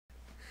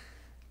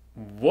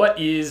What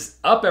is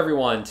up,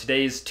 everyone?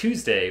 Today is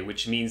Tuesday,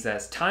 which means that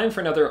it's time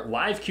for another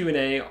live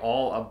Q&A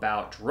all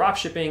about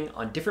dropshipping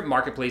on different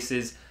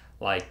marketplaces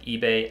like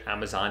eBay,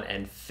 Amazon,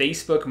 and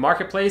Facebook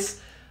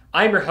Marketplace.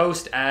 I'm your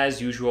host, as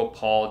usual,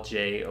 Paul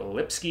J.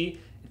 Lipsky.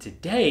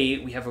 Today,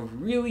 we have a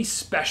really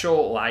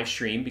special live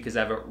stream because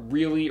I have a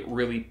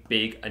really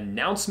big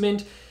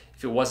announcement.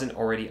 If it wasn't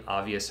already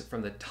obvious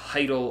from the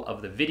title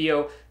of the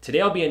video,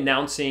 today I'll be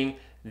announcing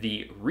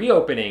the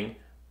reopening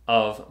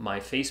of my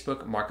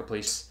Facebook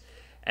Marketplace,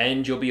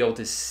 and you'll be able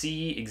to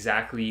see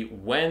exactly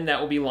when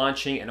that will be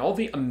launching and all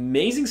the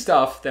amazing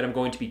stuff that I'm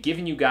going to be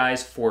giving you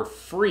guys for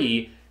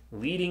free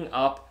leading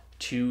up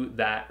to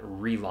that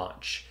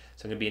relaunch.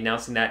 So I'm going to be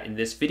announcing that in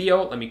this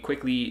video. Let me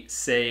quickly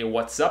say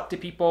what's up to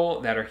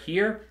people that are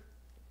here,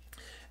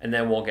 and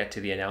then we'll get to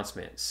the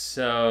announcement.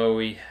 So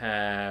we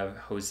have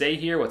Jose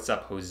here. What's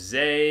up,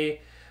 Jose?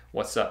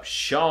 What's up,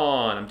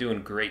 Sean? I'm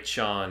doing great,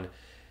 Sean.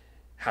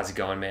 How's it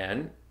going,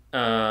 man?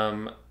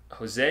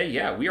 Jose,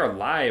 yeah, we are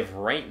live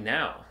right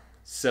now.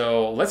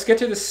 So let's get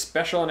to this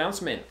special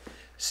announcement.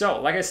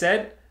 So like I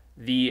said,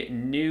 the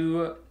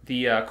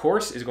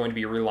course is going to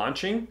be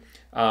relaunching.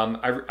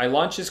 I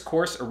launched this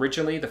course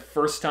originally the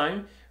first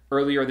time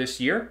earlier this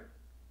year.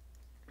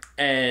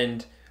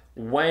 And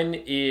when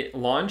it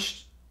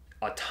launched,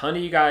 a ton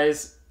of you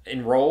guys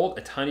enrolled.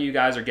 A ton of you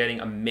guys are getting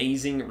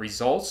amazing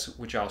results,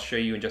 which I'll show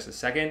you in just a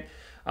second.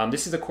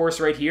 This is the course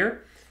right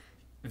here.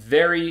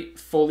 Very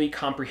fully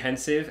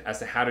comprehensive as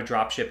to how to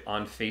dropship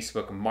on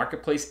Facebook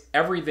Marketplace,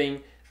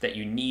 everything that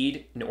you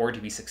need in order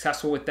to be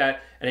successful with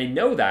that. And I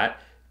know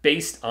that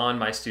based on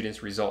my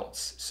students'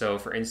 results. So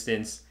for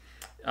instance,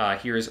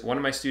 here's one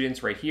of my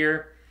students right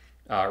here,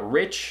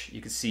 Rich.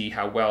 You can see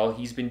how well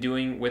he's been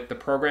doing with the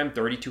program,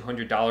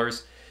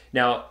 $3,200.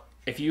 Now,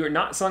 if you're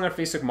not selling on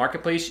Facebook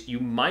Marketplace,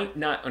 you might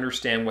not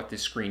understand what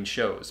this screen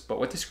shows. But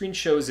what the screen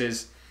shows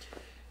is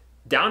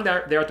down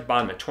there at the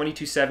bottom at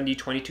 $2,270,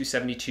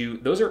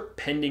 $2,272, those are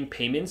pending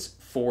payments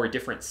for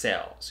different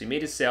sales. So he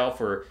made a sale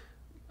for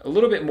a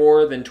little bit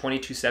more than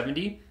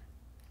 $2,270,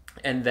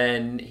 and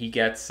then he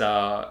gets,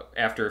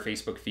 after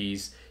Facebook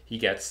fees, he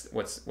gets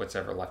what's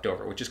ever left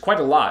over, which is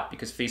quite a lot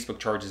because Facebook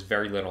charges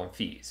very little in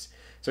fees.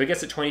 So he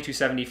gets at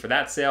 $2,270 for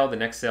that sale. The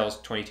next sale is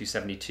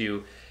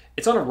 $2,272.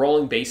 It's on a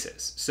rolling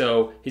basis.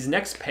 So his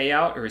next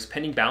payout or his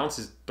pending balance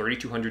is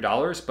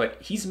 $3,200, but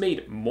he's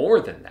made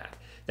more than that.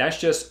 That's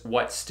just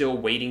what's still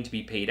waiting to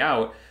be paid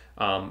out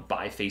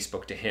by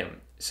Facebook to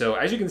him. So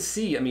as you can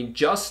see, I mean,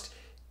 just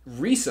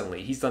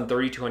recently, he's done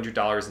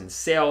 $3,200 in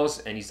sales,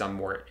 and he's done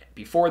more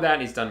before that,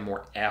 and he's done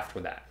more after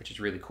that, which is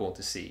really cool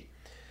to see.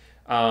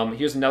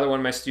 Here's another one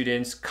of my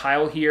students,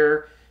 Kyle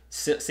here.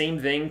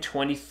 Same thing,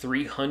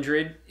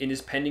 $2,300 in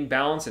his pending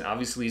balance, and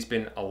obviously he's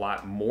been a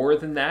lot more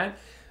than that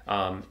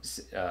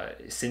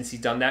since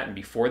he's done that and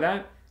before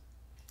that.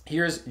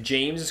 Here's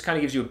James. This kind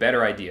of gives you a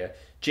better idea.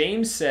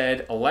 James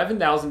said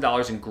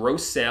 $11,000 in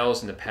gross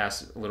sales in the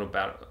past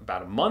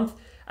about a month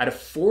at a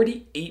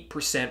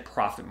 48%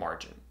 profit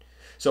margin.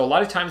 So a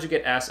lot of times you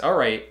get asked, all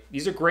right,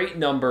 these are great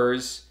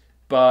numbers,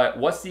 but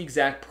what's the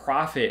exact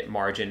profit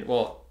margin?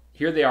 Well,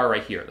 here they are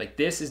right here. Like,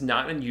 this is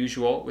not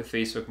unusual with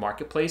Facebook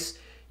Marketplace.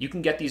 You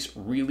can get these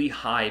really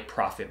high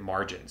profit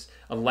margins.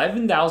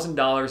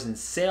 $11,000 in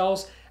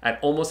sales at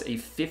almost a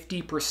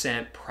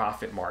 50%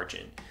 profit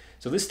margin.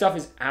 So this stuff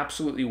is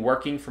absolutely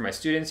working for my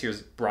students.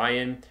 Here's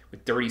Brian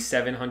with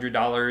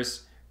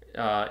 $3,700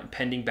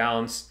 pending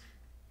balance.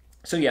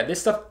 So yeah,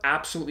 this stuff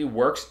absolutely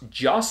works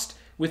just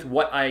with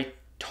what I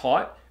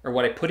taught or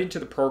what I put into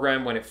the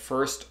program when it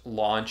first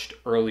launched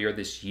earlier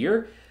this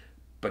year.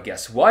 But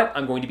guess what?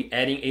 I'm going to be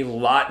adding a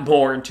lot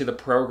more into the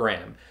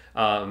program.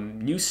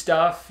 New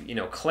stuff,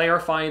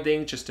 clarifying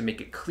things just to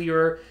make it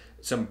clearer.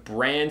 Some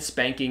brand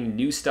spanking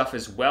new stuff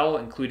as well,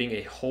 including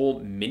a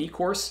whole mini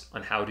course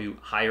on how to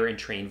hire and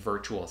train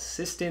virtual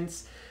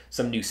assistants,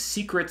 some new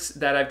secrets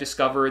that I've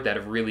discovered that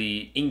have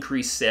really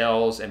increased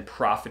sales and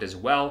profit as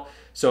well.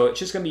 So it's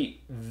just going to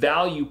be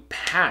value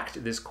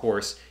packed, this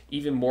course,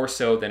 even more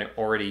so than it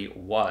already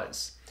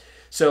was.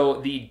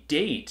 So the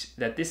date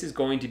that this is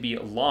going to be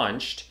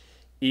launched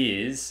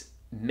is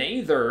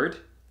May 3rd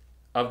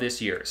of this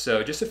year.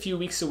 So just a few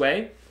weeks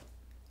away.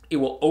 It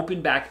will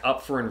open back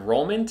up for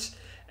enrollment.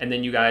 And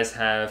then you guys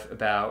have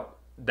about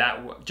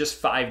just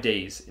 5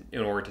 days in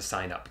order to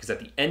sign up. Because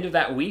at the end of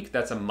that week,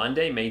 that's a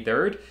Monday, May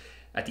 3rd,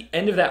 at the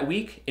end of that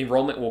week,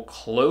 enrollment will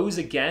close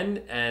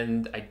again.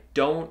 And I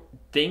don't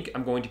think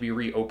I'm going to be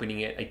reopening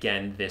it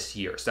again this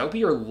year. So that'll be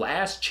your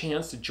last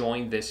chance to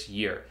join this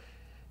year.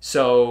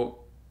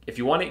 So if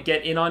you want to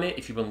get in on it,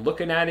 if you've been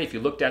looking at it, if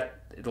you looked at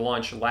the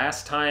launch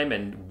last time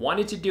and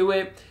wanted to do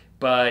it,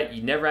 but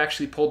you never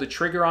actually pulled the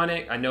trigger on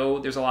it, I know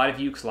there's a lot of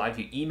you, because a lot of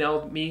you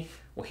emailed me.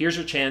 Well, here's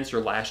your chance, your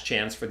last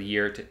chance for the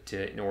year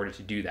in order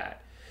to do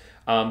that.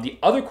 The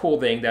other cool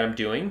thing that I'm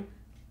doing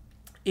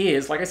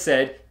is, like I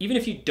said, even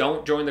if you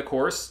don't join the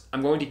course,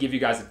 I'm going to give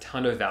you guys a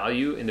ton of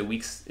value in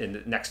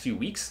the next few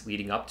weeks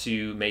leading up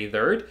to May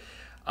 3rd,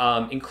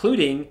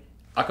 including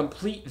a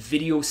complete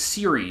video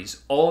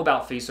series all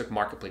about Facebook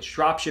Marketplace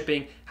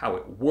dropshipping, how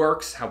it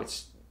works, how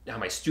it's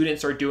my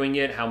students are doing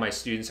it, how my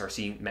students are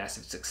seeing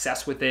massive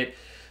success with it.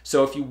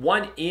 So if you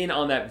want in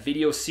on that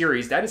video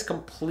series, that is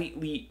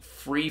completely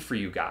free for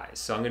you guys.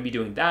 So I'm going to be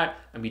doing that.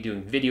 I'm going to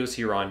be doing videos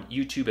here on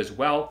YouTube as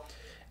well.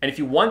 And if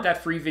you want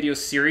that free video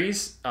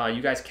series,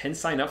 you guys can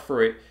sign up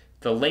for it.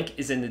 The link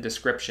is in the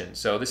description.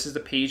 So this is the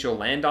page you'll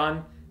land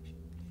on.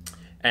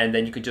 And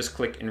then you can just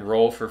click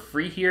enroll for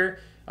free here.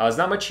 There's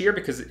not much here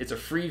because it's a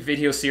free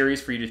video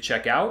series for you to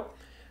check out.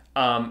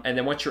 And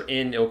then once you're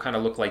in, it'll kind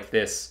of look like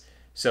this.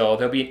 So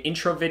there'll be an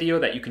intro video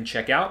that you can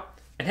check out.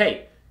 And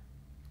hey,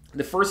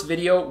 the first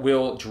video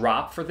will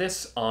drop for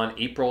this on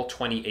April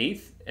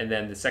 28th. And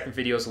then the second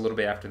video is a little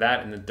bit after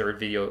that. And the third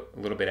video a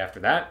little bit after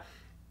that.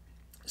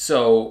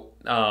 So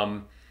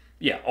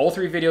yeah, all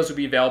 3 videos will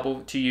be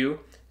available to you,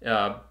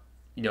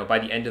 by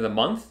the end of the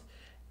month.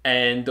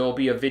 And there'll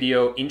be a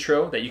video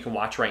intro that you can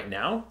watch right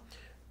now.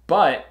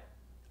 But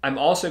I'm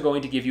also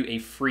going to give you a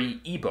free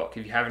ebook.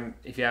 If you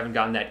haven't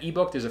gotten that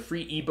ebook, there's a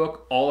free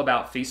ebook all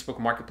about Facebook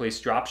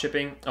Marketplace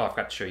dropshipping. Oh, I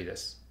forgot to show you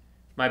this.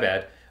 My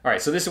bad. All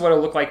right, so this is what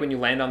it'll look like when you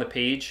land on the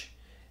page,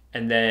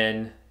 and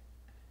then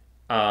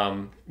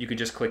you can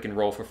just click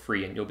enroll for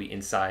free, and you'll be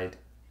inside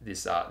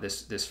this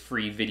this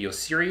free video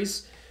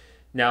series.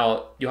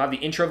 Now you'll have the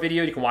intro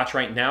video you can watch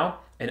right now,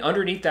 and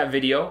underneath that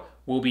video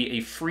will be a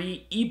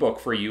free ebook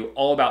for you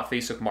all about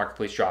Facebook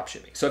Marketplace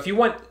dropshipping. So if you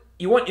want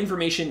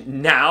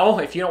information now,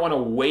 if you don't want to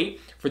wait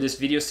for this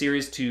video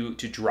series to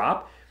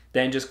drop,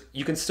 then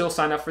you can still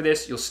sign up for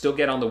this. You'll still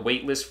get on the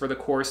wait list for the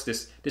course.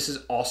 This is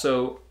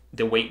also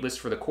the wait list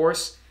for the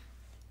course.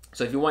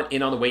 So if you want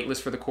in on the wait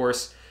list for the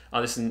course,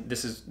 this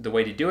is the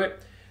way to do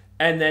it.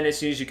 And then as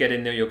soon as you get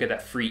in there, you'll get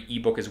that free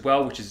ebook as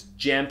well, which is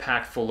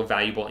jam-packed full of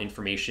valuable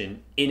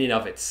information in and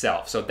of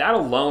itself. So that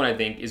alone, I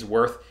think, is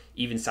worth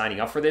even signing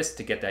up for this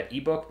to get that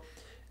ebook.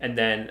 And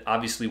then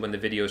obviously when the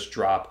videos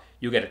drop,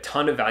 you'll get a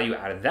ton of value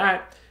out of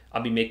that.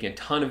 I'll be making a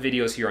ton of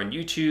videos here on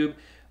YouTube.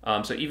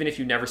 So even if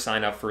you never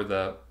sign up for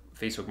the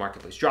Facebook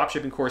Marketplace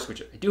dropshipping course,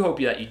 which I do hope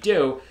that you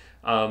do,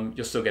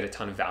 you'll still get a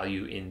ton of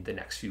value in the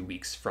next few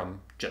weeks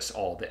from just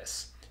all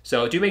this.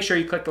 So do make sure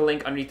you click the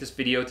link underneath this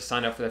video to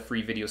sign up for that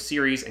free video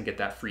series and get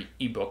that free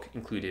ebook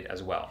included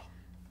as well.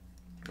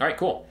 All right,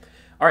 cool.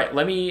 All right,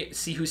 let me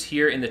see who's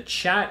here in the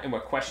chat and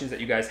what questions that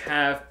you guys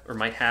have or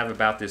might have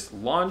about this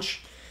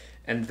launch.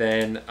 And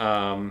then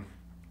let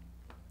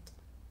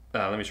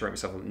me just write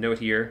myself a note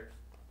here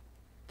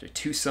to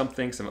do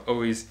something, because I'm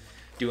always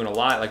doing a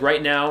lot. Like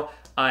right now,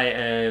 I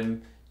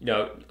am,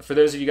 for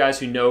those of you guys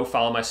who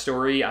follow my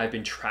story, I've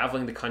been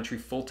traveling the country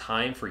full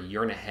time for a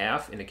year and a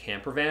half in a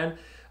camper van,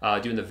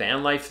 doing the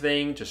van life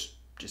thing, just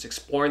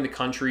exploring the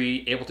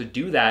country, able to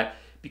do that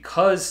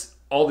because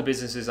all the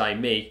businesses I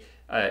make,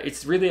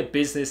 it's really a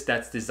business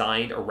that's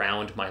designed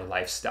around my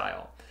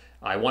lifestyle.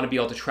 I want to be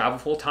able to travel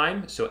full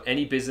time, so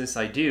any business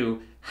I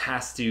do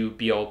has to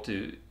be able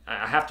to,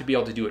 I have to be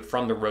able to do it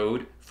from the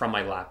road, from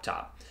my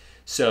laptop.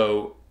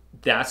 So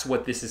that's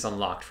what this has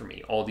unlocked for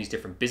me. All these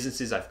different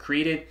businesses I've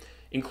created,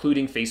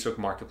 including Facebook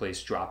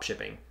Marketplace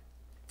dropshipping.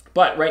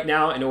 But right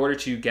now, in order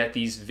to get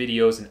these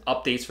videos and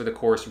updates for the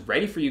course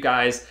ready for you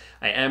guys,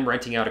 I am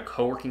renting out a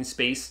co-working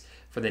space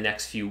for the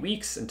next few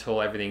weeks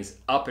until everything's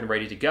up and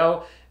ready to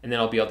go. And then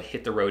I'll be able to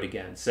hit the road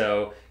again.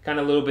 So kind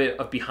of a little bit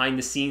of behind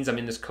the scenes. I'm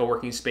in this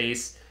co-working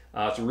space.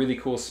 It's a really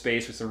cool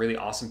space with some really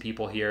awesome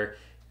people here,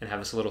 and have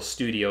this little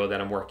studio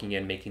that I'm working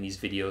in, making these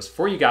videos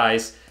for you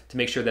guys to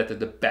make sure that they're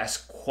the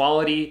best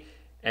quality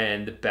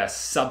and the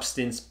best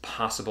substance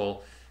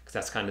possible, because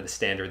that's kind of the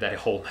standard that I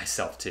hold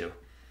myself to.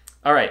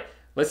 All right,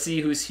 let's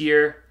see who's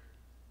here.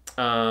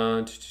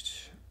 All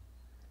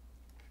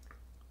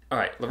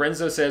right,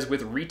 Lorenzo says,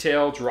 with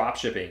retail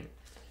dropshipping,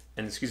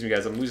 and excuse me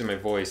guys, I'm losing my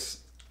voice.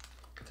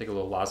 I'll take a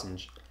little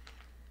lozenge.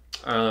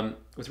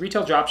 With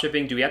retail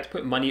dropshipping, do we have to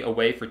put money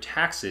away for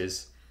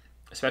taxes,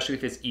 especially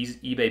if it's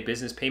eBay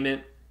business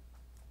payment?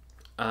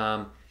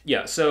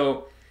 Yeah,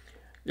 so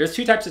there's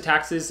 2 types of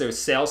taxes. There's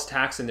sales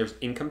tax and there's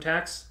income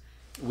tax.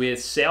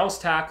 With sales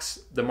tax,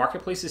 the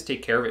marketplaces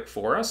take care of it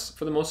for us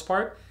for the most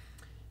part.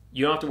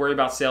 You don't have to worry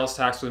about sales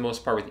tax for the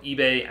most part with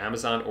eBay,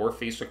 Amazon, or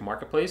Facebook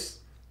Marketplace.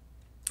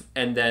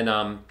 And then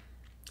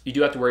you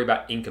do have to worry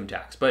about income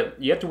tax.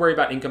 But you have to worry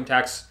about income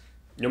tax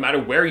no matter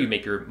where you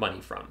make your money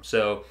from.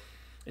 So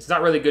it's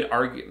not really a good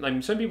argument. I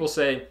mean, some people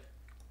say,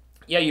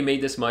 yeah, you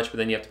made this much, but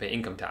then you have to pay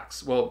income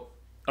tax. Well,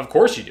 of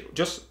course you do.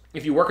 Just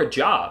if you work a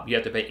job, you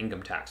have to pay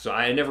income tax. So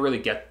I never really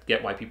get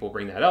why people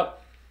bring that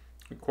up.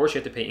 Of course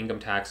you have to pay income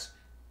tax.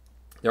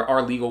 There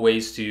are legal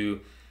ways to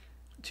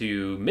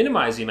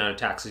minimize the amount of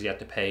taxes you have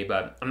to pay,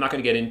 but I'm not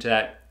going to get into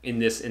that in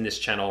this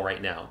channel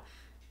right now.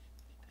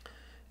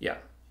 Yeah.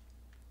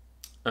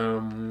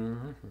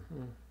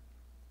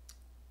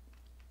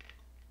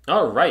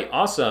 All right,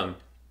 awesome.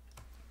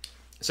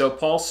 So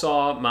Paul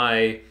saw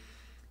my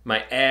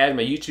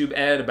YouTube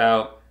ad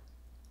about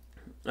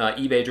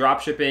eBay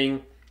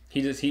dropshipping.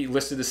 He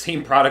listed the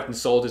same product and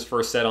sold his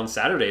first set on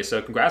Saturday. So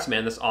congrats,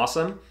 man. That's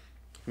awesome.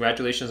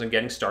 Congratulations on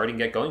getting started and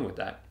get going with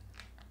that.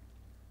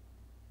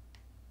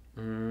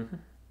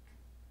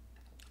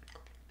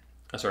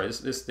 Oh, sorry,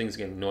 this thing's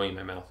getting annoying in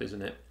my mouth,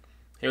 isn't it?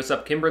 Hey, what's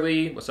up,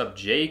 Kimberly? What's up,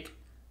 Jake?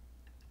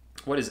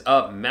 What is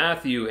up,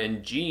 Matthew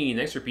and Gene?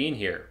 Thanks for being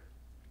here.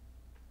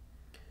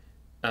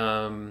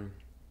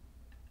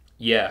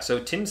 Yeah, so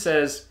Tim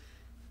says,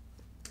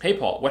 hey,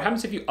 Paul, what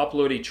happens if you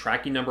upload a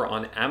tracking number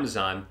on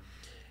Amazon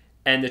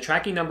and the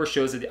tracking number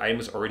shows that the item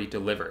was already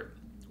delivered?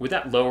 Would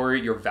that lower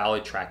your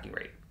valid tracking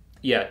rate?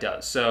 Yeah, it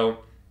does. So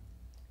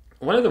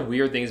one of the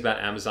weird things about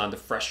Amazon, the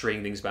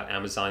frustrating things about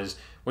Amazon is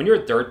when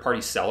you're a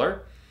third-party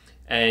seller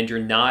and you're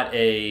not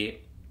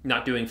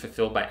doing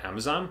fulfilled by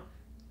Amazon,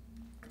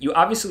 you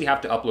obviously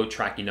have to upload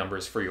tracking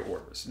numbers for your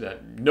orders.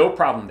 No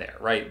problem there,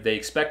 right? They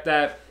expect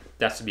that.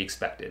 That's to be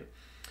expected.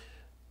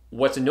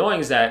 What's annoying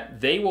is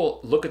that they will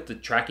look at the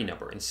tracking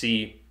number and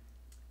see,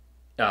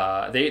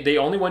 they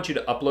only want you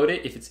to upload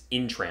it if it's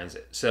in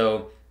transit.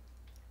 So,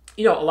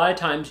 a lot of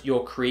times you'll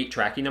create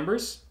tracking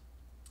numbers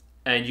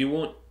and you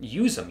won't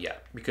use them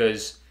yet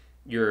because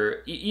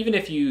even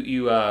if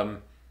you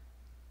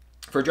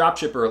for a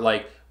dropshipper,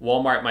 like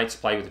Walmart might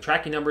supply you with a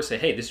tracking number, say,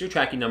 hey, this is your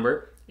tracking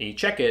number, and you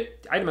check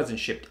it, the item hasn't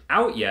shipped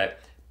out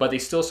yet, but they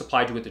still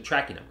supplied you with the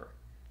tracking number.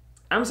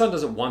 Amazon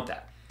doesn't want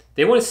that.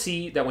 They want to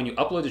see that when you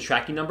upload the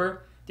tracking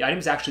number, the item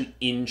is actually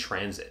in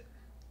transit,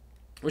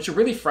 which is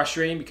really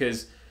frustrating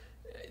because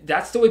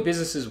that's the way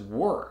businesses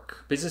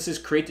work. Businesses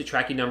create the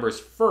tracking numbers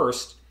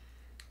first.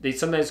 They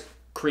sometimes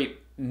create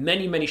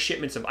many, many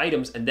shipments of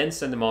items and then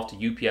send them off to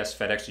UPS,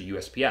 FedEx, or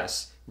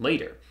USPS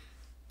later.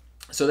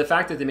 So the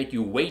fact that they make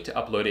you wait to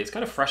upload it, it's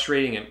kind of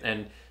frustrating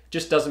and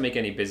just doesn't make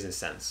any business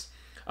sense.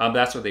 But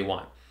that's what they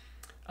want.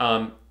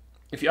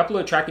 If you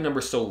upload a tracking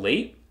number so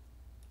late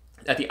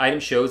that the item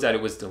shows that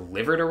it was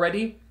delivered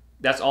already,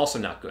 that's also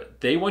not good.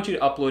 They want you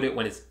to upload it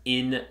when it's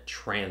in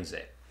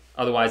transit.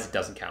 Otherwise, it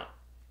doesn't count.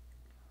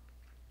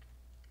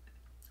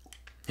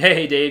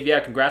 Hey, Dave. Yeah,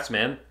 congrats,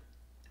 man.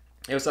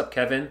 Hey, what's up,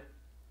 Kevin?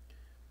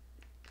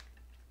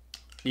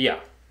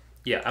 Yeah,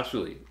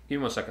 absolutely. Give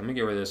me 1 second. Let me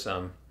get rid of this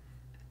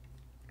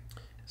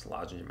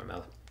lozenge in my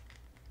mouth.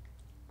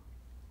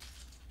 I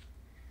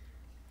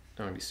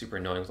don't want to be super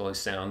annoying with all these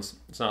sounds.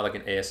 It's not like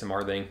an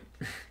ASMR thing.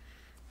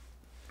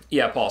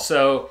 Yeah, Paul.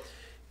 So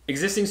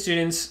existing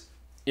students,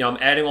 I'm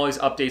adding all these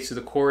updates to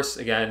the course.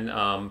 Again,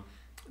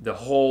 the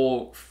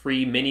whole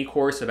free mini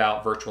course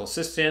about virtual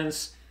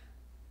assistants.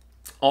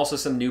 Also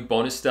some new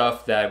bonus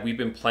stuff that we've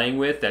been playing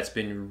with that's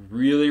been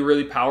really,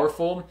 really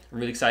powerful. I'm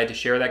really excited to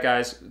share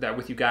that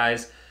with you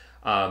guys.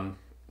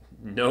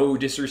 No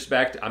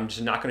disrespect. I'm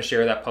just not going to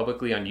share that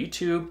publicly on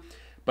YouTube,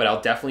 but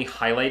I'll definitely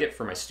highlight it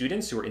for my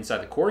students who are inside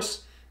the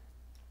course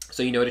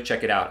so you know to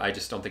check it out. I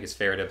just don't think it's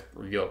fair to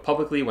reveal it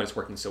publicly when it's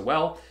working so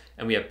well,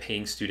 and we have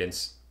paying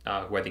students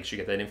who I think should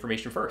get that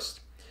information first.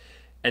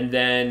 And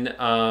then,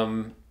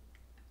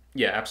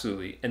 yeah,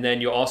 absolutely. And then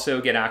you'll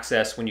also get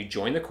access when you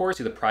join the course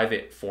to the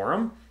private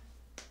forum.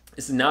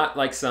 It's not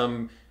like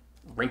some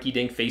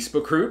rinky-dink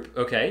Facebook group,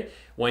 okay?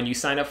 When you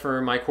sign up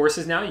for my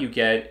courses now, you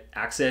get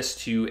access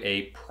to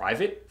a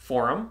private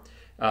forum,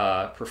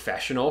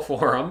 professional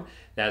forum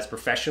that is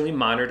professionally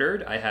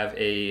monitored. I have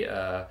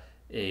a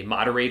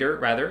moderator,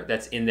 rather,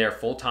 that's in there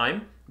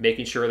full-time,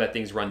 making sure that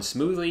things run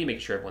smoothly,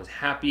 making sure everyone's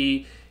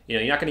happy.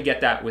 You're not going to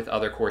get that with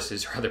other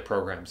courses or other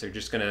programs. They're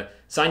just going to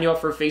sign you up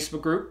for a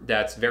Facebook group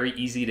that's very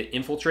easy to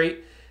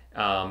infiltrate.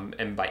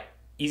 And by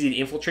easy to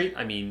infiltrate,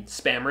 I mean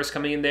spammers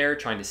coming in there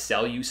trying to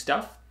sell you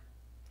stuff.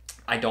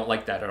 I don't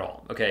like that at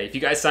all. Okay, if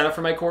you guys sign up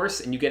for my course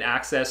and you get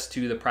access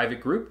to the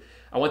private group,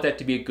 I want that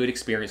to be a good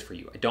experience for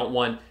you. I don't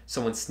want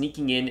someone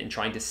sneaking in and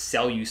trying to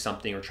sell you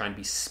something or trying to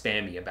be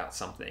spammy about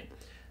something.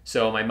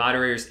 So my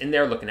moderator's in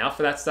there looking out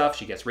for that stuff.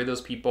 She gets rid of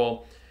those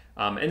people.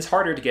 And it's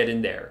harder to get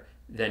in there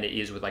than it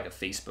is with like a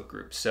Facebook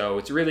group. So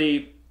it's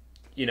really,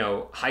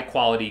 high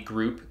quality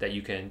group that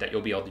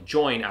you'll be able to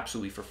join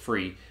absolutely for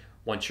free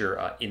once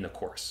you're in the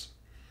course.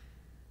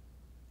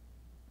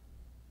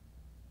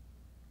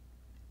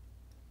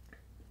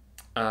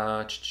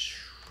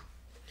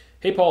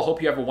 Hey Paul,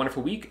 hope you have a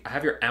wonderful week. I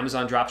have your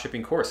Amazon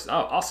dropshipping course.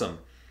 Oh, awesome.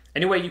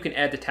 Anyway, you can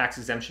add the tax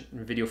exemption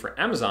video for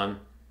Amazon.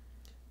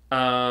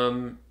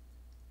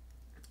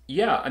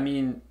 Yeah, I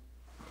mean,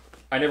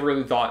 I never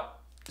really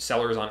thought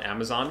sellers on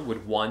Amazon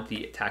would want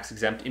the tax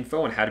exempt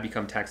info on how to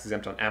become tax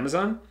exempt on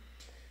Amazon.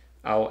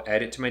 I'll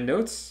add it to my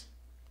notes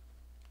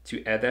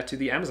to add that to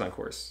the Amazon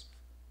course.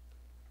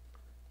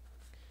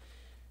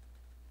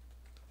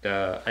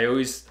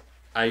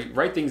 I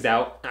write things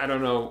out. I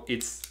don't know.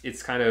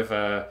 It's kind of,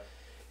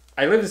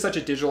 I live in such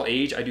a digital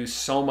age. I do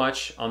so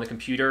much on the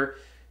computer.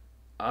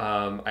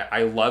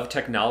 I love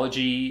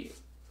technology,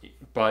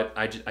 but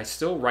I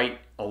still write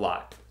a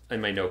lot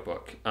in my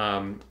notebook.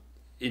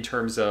 In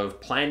terms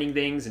of planning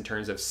things, in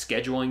terms of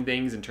scheduling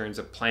things, in terms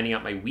of planning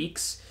out my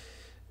weeks,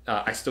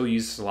 I still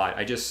use this a lot.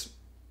 I just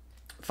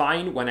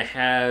find when I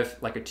have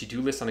like a to-do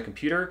list on a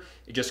computer,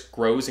 it just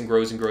grows and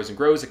grows and grows and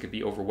grows. It could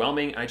be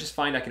overwhelming. I just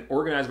find I can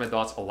organize my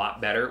thoughts a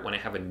lot better when I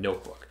have a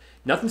notebook.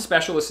 Nothing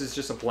special. This is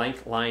just a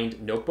blank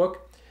lined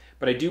notebook,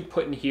 but I do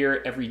put in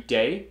here every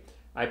day.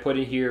 I put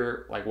in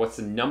here like what's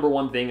the number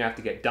one thing I have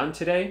to get done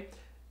today.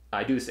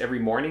 I do this every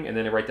morning, and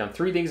then I write down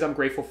 3 things I'm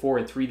grateful for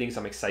and 3 things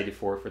I'm excited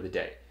for the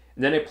day.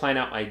 And then I plan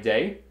out my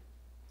day,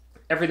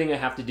 everything I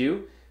have to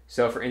do.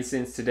 So for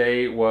instance,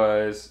 today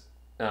was,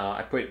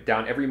 I put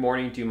down every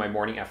morning, do my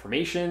morning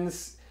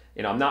affirmations.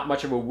 You know, I'm not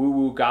much of a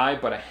woo-woo guy,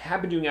 but I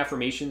have been doing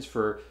affirmations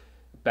for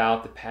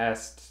about the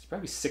past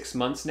probably 6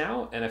 months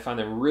now. And I found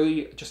them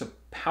really just a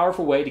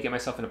powerful way to get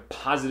myself in a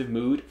positive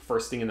mood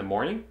first thing in the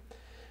morning.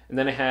 And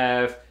then I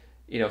have,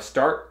 you know,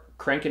 start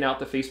cranking out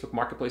the Facebook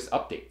Marketplace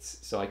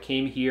updates. So I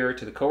came here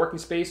to the co-working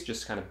space,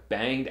 just kind of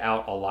banged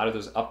out a lot of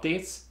those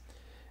updates.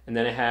 And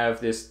then I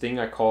have this thing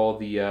I call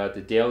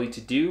the daily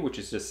to-do, which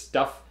is just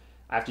stuff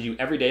I have to do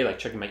every day, like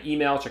checking my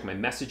email, checking my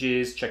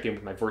messages, checking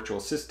with my virtual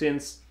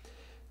assistants.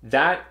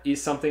 That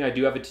is something I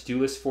do have a to-do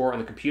list for on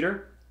the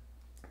computer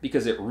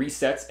because it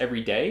resets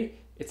every day.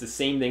 It's the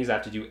same things I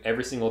have to do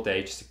every single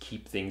day just to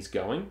keep things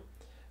going.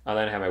 Then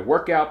I have my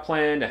workout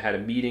planned. I had a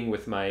meeting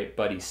with my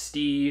buddy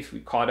Steve. We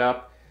caught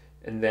up.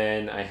 And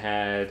then I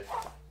had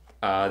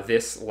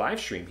this live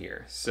stream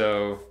here.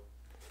 So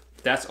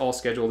that's all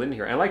scheduled in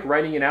here. I like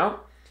writing it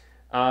out.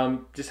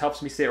 Just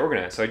helps me stay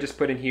organized. So I just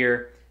put in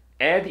here,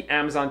 add the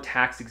Amazon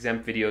tax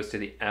exempt videos to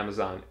the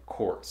Amazon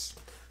course.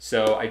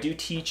 So I do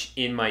teach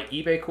in my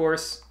eBay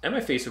course and my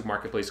Facebook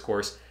Marketplace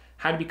course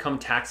how to become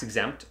tax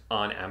exempt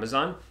on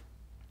Amazon,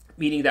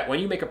 meaning that when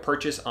you make a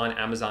purchase on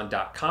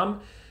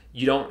Amazon.com,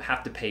 you don't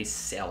have to pay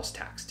sales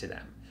tax to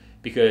them,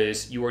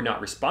 because you are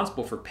not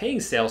responsible for paying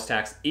sales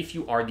tax if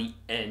you are the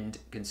end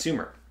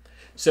consumer.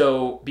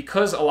 So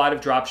because a lot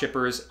of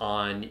dropshippers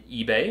on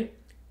eBay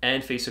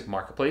and Facebook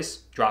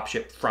Marketplace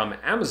dropship from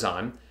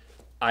Amazon,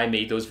 I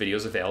made those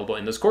videos available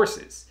in those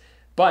courses.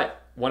 But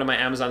one of my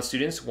Amazon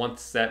students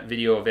wants that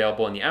video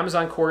available in the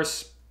Amazon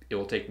course. It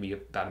will take me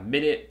about a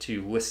minute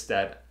to list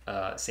that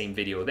same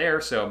video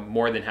there. So I'm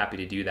more than happy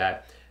to do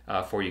that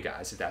for you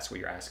guys if that's what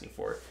you're asking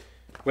for.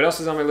 What else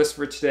is on my list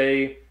for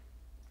today?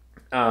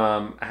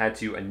 I had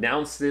to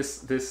announce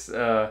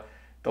the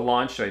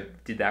launch, so I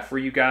did that for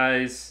you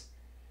guys.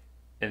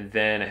 And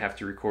then I have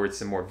to record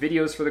some more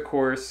videos for the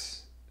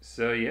course.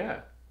 So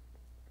yeah.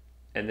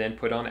 And then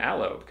put on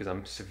aloe because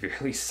I'm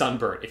severely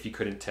sunburnt, if you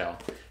couldn't tell.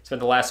 Spent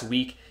the last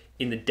week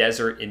in the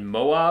desert in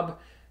Moab,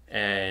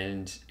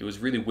 and it was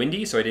really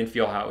windy, so I didn't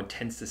feel how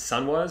intense the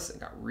sun was. I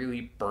got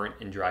really burnt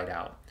and dried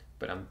out,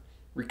 but I'm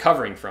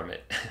recovering from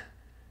it.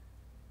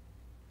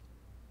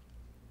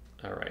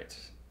 All right.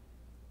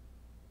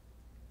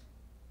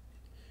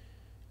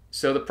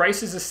 So the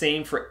price is the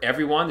same for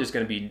everyone.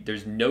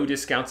 There's no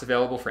discounts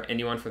available for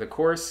anyone for the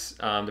course.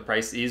 The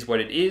price is what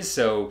it is,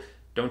 so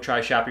don't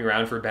try shopping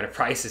around for a better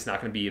price. It's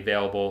not going to be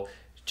available.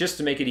 Just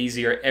to make it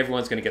easier,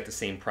 everyone's going to get the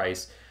same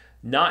price.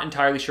 Not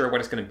entirely sure what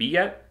it's going to be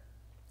yet,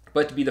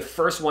 but to be the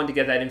first one to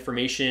get that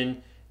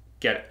information,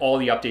 get all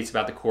the updates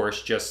about the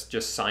course,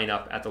 just sign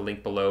up at the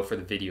link below for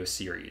the video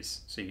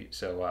series.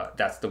 So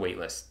that's the wait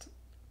list.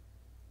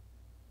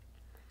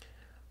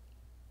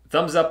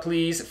 Thumbs up,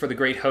 please, for the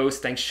great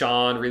host. Thanks,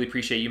 Sean. Really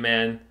appreciate you,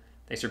 man.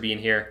 Thanks for being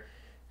here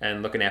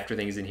and looking after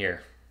things in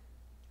here.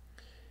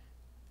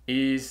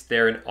 Is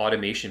there an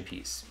automation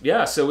piece?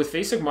 Yeah, so with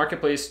Facebook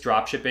Marketplace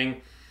dropshipping,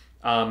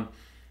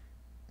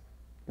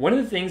 one of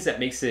the things that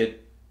makes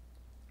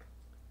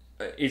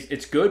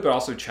it's good but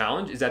also a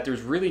challenge is that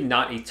there's really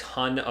not a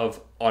ton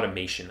of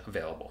automation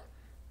available.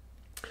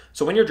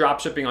 So when you're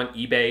dropshipping on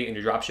eBay and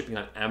you're dropshipping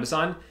on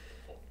Amazon,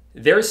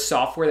 there's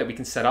software that we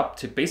can set up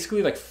to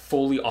basically like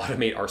fully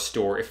automate our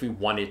store if we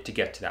wanted to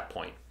get to that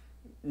point.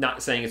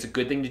 Not saying it's a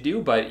good thing to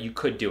do, but you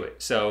could do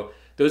it. So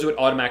those would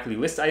automatically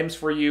list items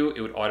for you.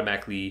 It would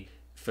automatically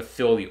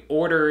fulfill the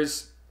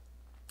orders.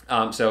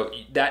 So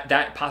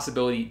that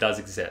possibility does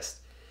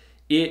exist.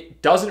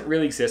 It doesn't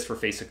really exist for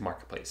Facebook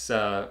Marketplace.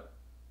 I'm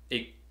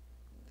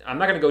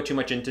not going to go too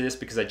much into this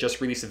because I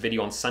just released a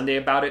video on Sunday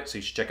about it, so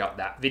you should check out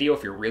that video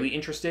if you're really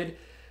interested.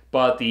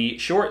 But the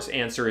short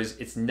answer is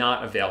it's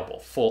not available,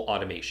 full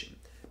automation.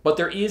 But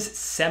there is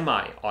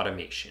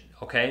semi-automation,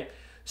 okay?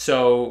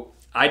 So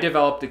I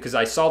developed it because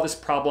I saw this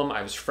problem.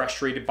 I was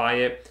frustrated by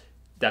it,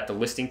 that the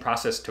listing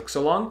process took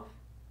so long.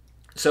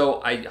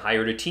 So I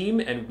hired a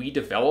team and we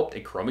developed a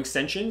Chrome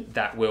extension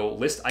that will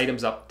list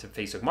items up to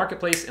Facebook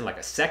Marketplace in like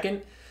a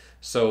second.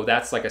 So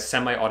that's like a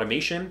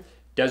semi-automation.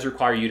 It does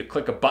require you to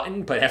click a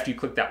button, but after you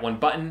click that one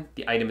button,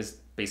 the item is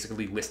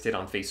basically listed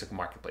on Facebook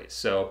Marketplace.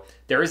 So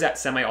there is that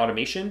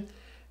semi-automation.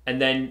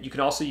 And then you can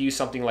also use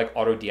something like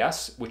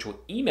AutoDS, which will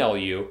email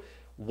you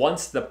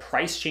once the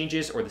price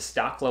changes or the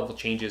stock level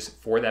changes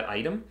for that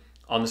item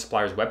on the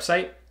supplier's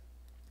website.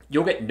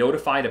 You'll get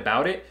notified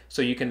about it,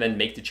 so you can then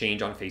make the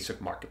change on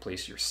Facebook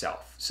Marketplace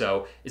yourself.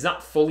 So it's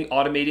not fully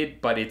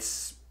automated, but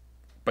it's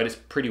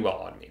pretty well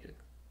automated.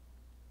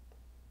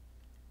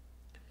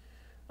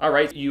 All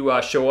right, you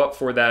show up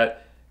for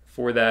that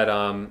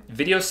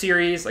video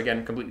series.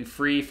 Again, completely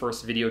free.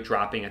 First video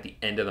dropping at the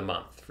end of the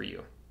month for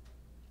you.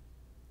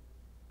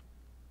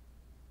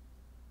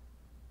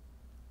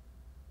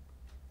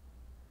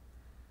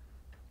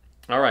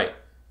 All right.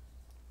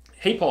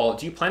 Hey, Paul,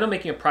 do you plan on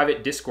making a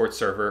private Discord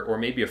server or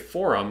maybe a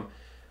forum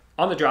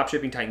on the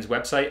Dropshipping Titans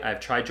website?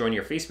 I've tried joining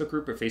your Facebook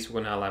group, but Facebook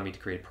will not allow me to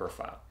create a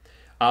profile.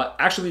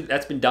 Actually,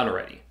 that's been done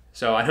already.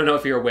 So I don't know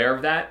if you're aware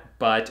of that,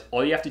 but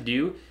all you have to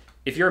do,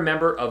 if you're a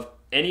member of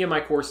any of my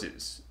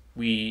courses,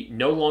 we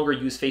no longer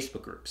use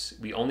Facebook groups.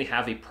 We only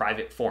have a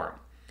private forum.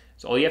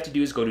 So all you have to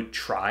do is go to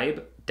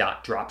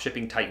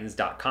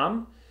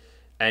tribe.dropshippingtitans.com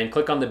and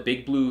click on the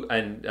big blue,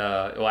 and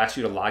it will ask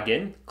you to log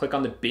in. Click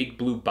on the big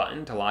blue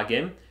button to log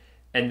in,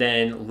 and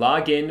then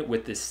log in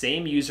with the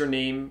same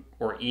username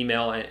or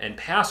email and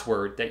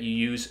password that you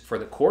use for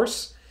the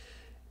course,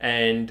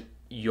 and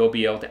you'll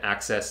be able to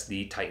access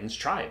the Titans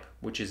Tribe,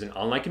 which is an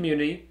online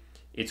community.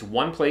 It's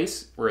one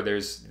place where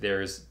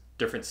there's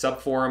different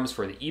sub-forums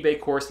for the eBay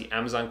course, the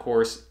Amazon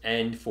course,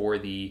 and for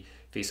the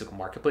Facebook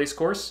Marketplace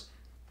course.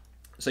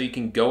 So you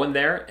can go in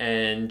there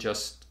and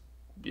just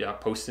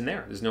post in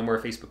there. There's no more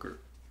Facebook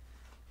group.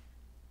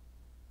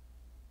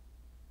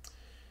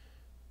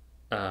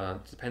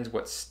 Depends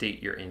what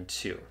state you're in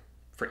too.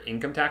 For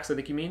income tax, I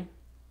think you mean?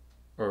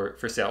 Or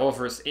for sale? Oh,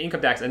 for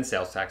income tax and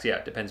sales tax. Yeah,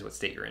 it depends what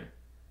state you're in.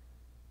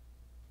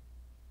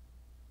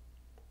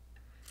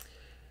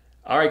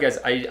 All right, guys,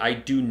 I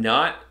do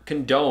not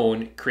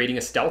condone creating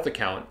a stealth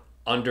account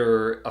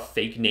under a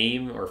fake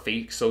name or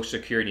fake social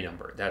security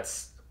number.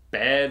 That's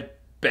bad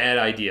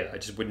idea. I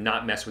just would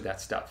not mess with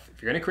that stuff.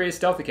 If you're going to create a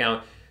stealth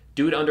account,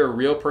 do it under a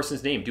real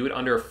person's name. Do it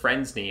under a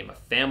friend's name, a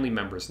family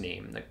member's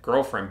name, a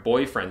girlfriend,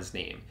 boyfriend's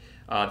name.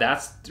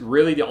 That's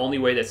really the only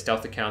way that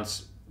stealth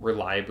accounts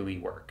reliably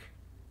work.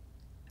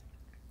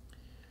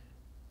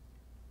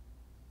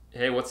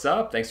 Hey, what's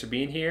up? Thanks for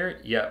being here.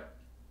 Yep,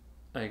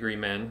 I agree,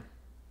 man.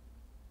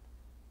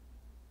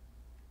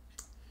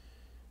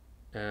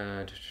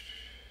 All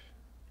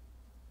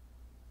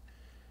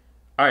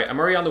right, I'm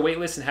already on the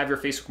waitlist and have your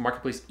Facebook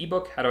Marketplace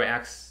ebook. How do I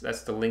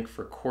access the link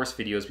for course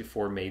videos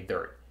before May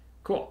 3rd?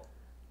 Cool.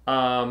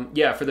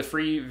 Yeah, for the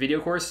free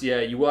video course, yeah,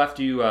 you will have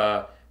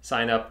to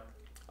sign up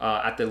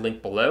at the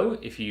link below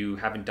if you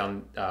haven't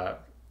done,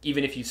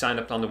 even if you signed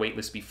up on the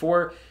waitlist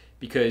before,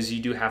 because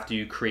you do have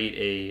to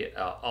create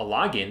a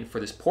login for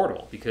this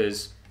portal,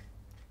 because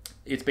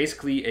it's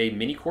basically a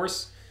mini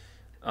course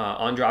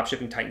on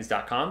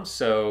dropshippingtitans.com.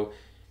 So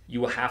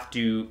you will have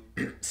to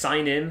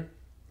sign in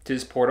to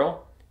this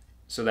portal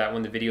so that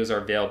when the videos are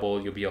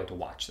available, you'll be able to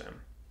watch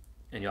them.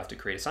 And you'll have to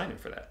create a sign-in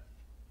for that.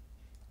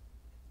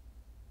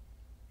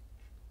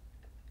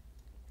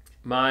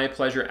 My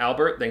pleasure,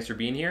 Albert. Thanks for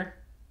being here.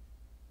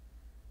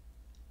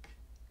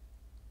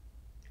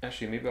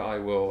 Actually, maybe I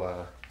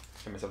will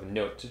send myself a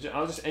note.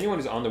 Anyone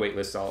who's on the wait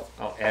list,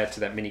 I'll add to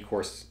that mini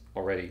course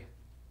already.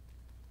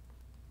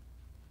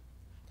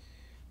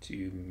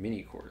 To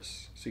mini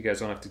course. So you guys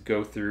don't have to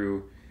go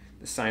through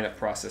the sign-up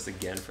process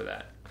again for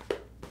that.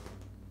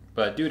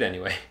 But do it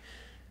anyway.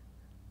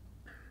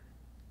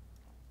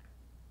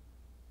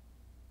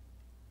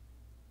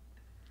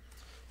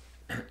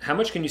 How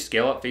much can you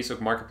scale up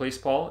Facebook Marketplace,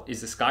 Paul?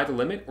 Is the sky the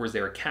limit, or is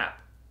there a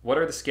cap? What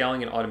are the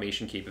scaling and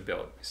automation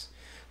capabilities?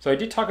 So I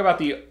did talk about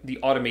the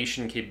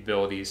automation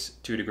capabilities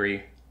to a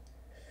degree.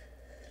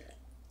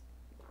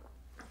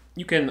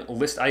 You can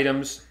list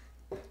items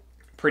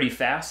pretty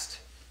fast.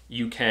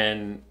 You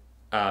can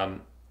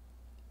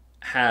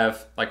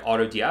have like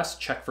auto DS,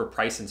 check for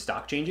price and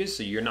stock changes,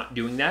 so you're not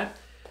doing that.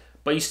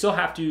 But you still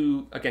have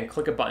to, again,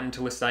 click a button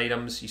to list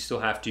items. You still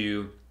have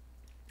to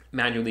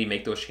manually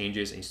make those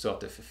changes, and you still have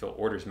to fulfill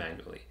orders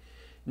manually.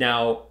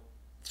 Now,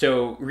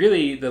 so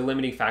really the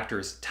limiting factor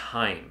is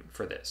time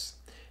for this.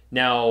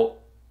 Now,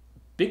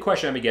 big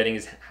question I've been getting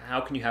is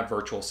how can you have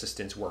virtual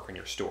assistants work on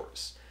your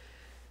stores?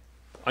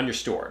 On your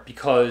store,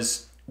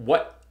 because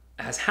what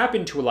has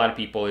happened to a lot of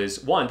people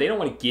is, one, they don't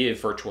want to give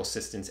virtual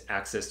assistants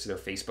access to their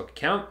Facebook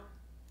account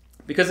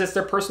because it's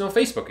their personal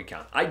Facebook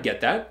account. I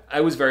get that. I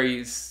was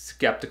very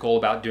skeptical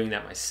about doing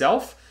that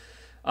myself.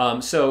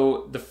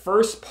 So the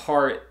first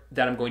part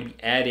that I'm going to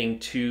be adding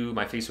to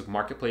my Facebook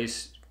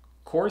Marketplace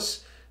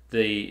course,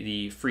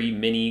 the free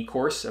mini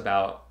course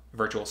about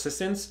virtual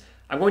assistants,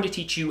 I'm going to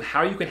teach you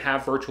how you can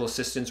have virtual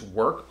assistants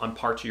work on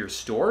parts of your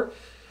store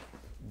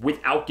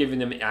without giving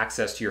them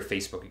access to your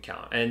Facebook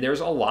account. And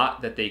there's a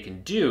lot that they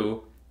can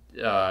do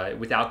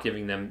without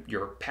giving them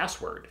your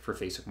password for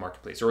Facebook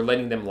Marketplace or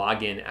letting them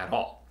log in at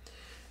all.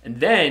 And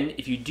then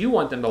if you do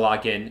want them to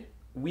log in,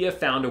 we have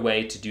found a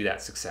way to do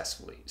that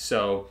successfully.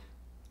 So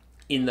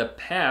in the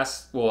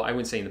past, well, I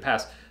wouldn't say in the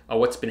past,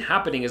 what's been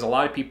happening is a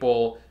lot of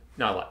people,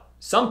 not a lot,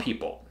 some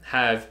people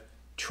have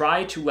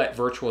tried to let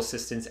virtual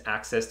assistants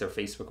access their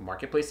Facebook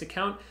Marketplace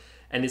account,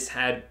 and it's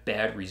had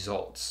bad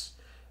results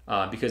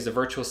because the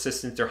virtual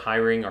assistants they're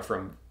hiring are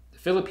from the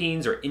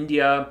Philippines or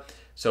India.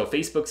 So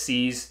Facebook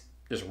sees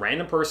this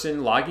random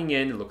person logging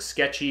in, it looks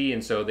sketchy,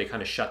 and so they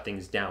kind of shut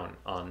things down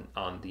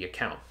on the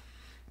account.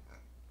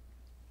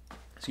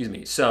 Excuse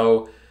me.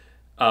 So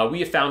we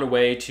have found a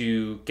way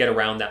to get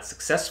around that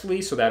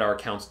successfully so that our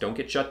accounts don't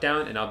get shut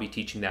down, and I'll be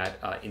teaching that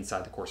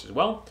inside the course as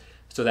well,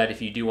 so that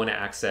if you do want to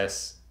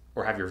access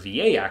or have your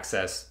VA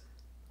access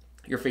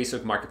your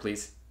Facebook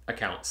Marketplace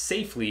account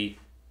safely,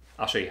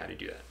 I'll show you how to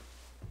do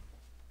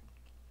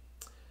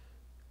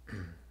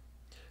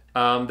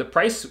that. The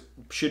price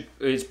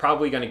is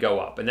probably going to go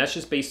up, and that's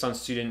just based on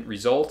student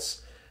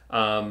results.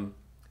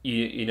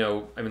 you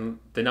know, I mean,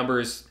 the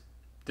numbers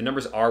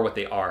are what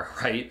they are,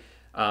 right?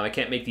 I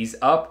can't make these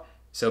up.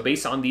 So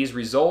based on these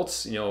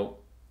results, you know,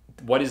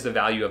 what is the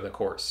value of the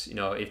course? You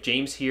know, if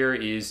James here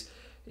is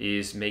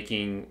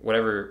making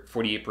whatever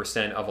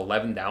 48% of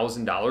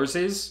 $11,000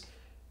 is,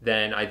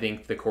 then I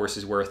think the course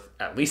is worth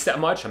at least that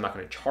much. I'm not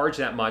going to charge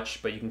that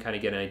much, but you can kind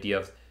of get an idea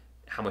of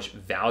how much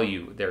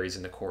value there is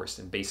in the course.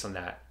 And based on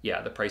that,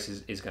 yeah, the price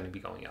is going to be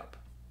going up.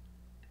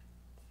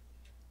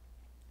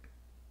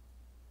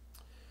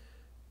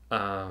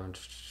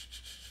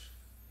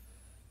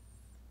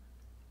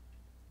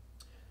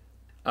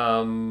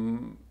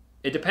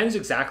 It depends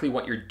exactly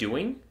what you're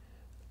doing.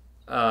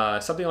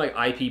 Something like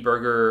IP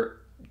Burger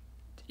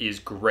is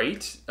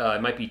great.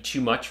 It might be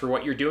too much for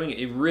what you're doing.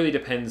 It really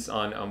depends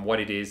on what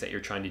it is that you're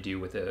trying to do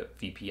with a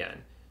VPN.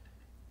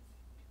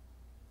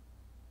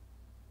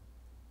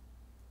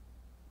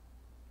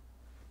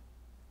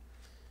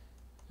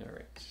 All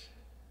right.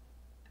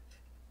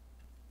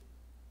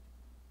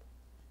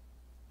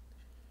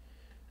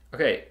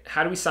 Okay,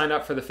 how do we sign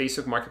up for the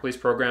Facebook Marketplace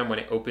program when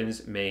it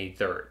opens May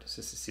 3rd? This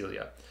is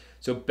Cecilia.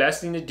 So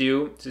best thing to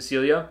do,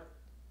 Cecilia,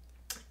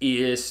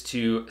 is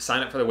to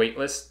sign up for the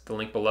waitlist, the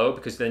link below,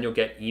 because then you'll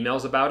get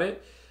emails about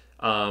it.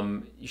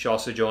 You should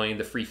also join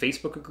the free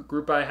Facebook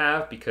group I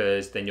have,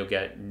 because then you'll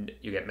get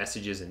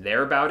messages in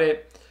there about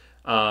it.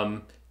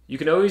 You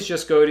can always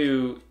just go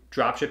to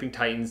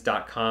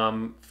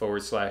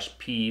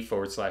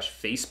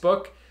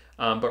dropshippingtitans.com/p/Facebook.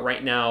 But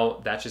right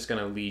now, that's just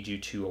going to lead you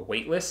to a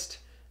waitlist.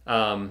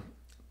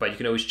 But you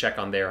can always check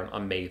on there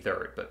on May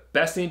 3rd. But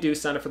best thing to do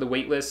is sign up for the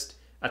waitlist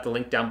at the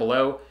link down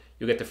below.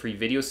 You'll get the free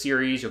video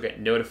series. You'll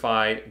get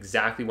notified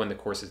exactly when the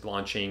course is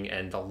launching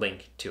and the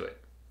link to it.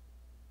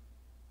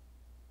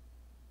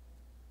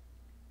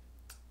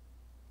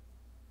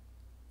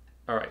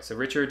 All right, so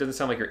Richard, doesn't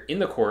sound like you're in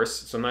the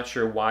course, so I'm not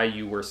sure why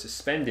you were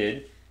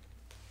suspended.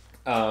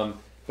 But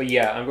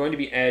yeah, I'm going to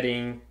be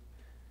adding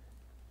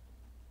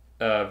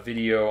a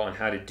video on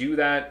how to do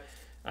that.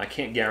 I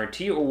can't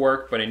guarantee it will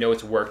work, but I know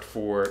it's worked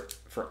for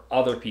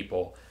other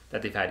people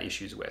that they've had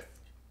issues with.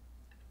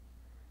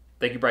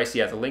 Thank you, Bryce.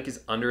 Yeah, the link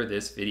is under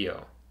this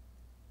video.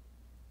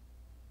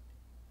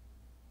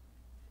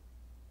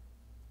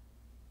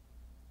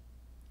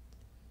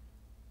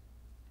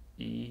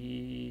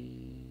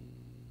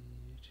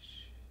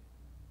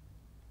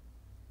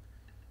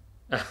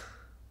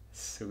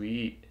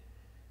 Sweet.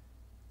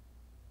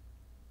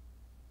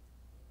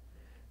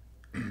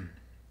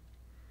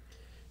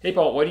 Hey,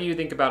 Paul, what do you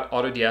think about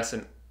AutoDS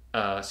and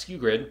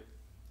SKUGrid?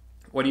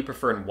 What do you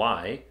prefer and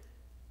why?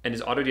 And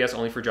is AutoDS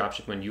only for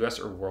dropshipping in US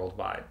or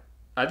worldwide?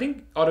 I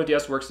think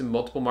AutoDS works in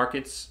multiple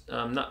markets.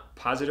 I'm not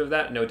positive of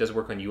that. No, it does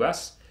work on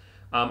US.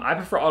 I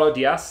prefer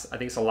AutoDS. I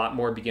think it's a lot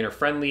more beginner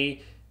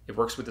friendly. It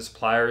works with the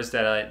suppliers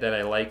that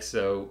I like.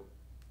 So,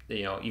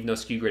 you know, even though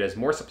SKUGrid has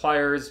more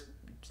suppliers,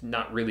 it's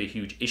not really a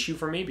huge issue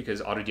for me because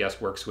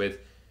AutoDS works with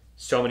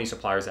so many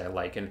suppliers that I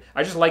like. And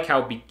I just like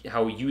how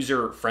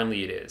user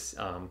friendly it is.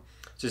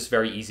 It's just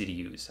very easy to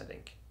use, I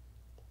think.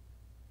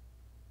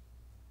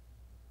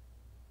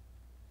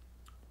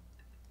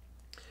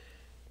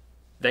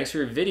 Thanks for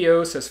your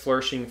video, says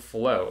Flourishing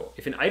Flow.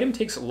 If an item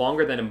takes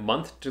longer than a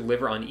month to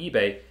deliver on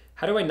eBay,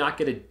 how do I not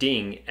get a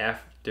ding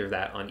after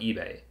that on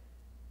eBay?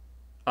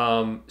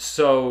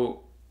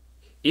 So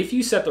if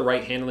you set the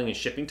right handling and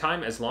shipping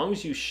time, as long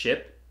as you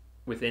ship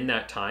within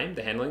that time,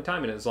 the handling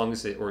time, and as long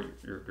as your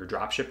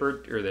drop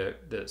shipper or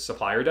the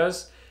supplier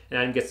does, and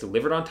item gets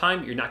delivered on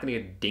time, you're not going to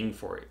get a ding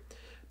for it.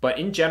 But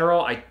in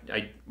general, I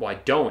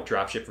don't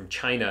drop ship from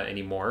China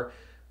anymore,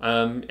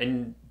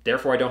 and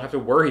therefore I don't have to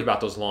worry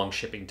about those long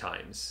shipping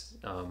times.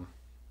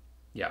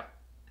 Yeah.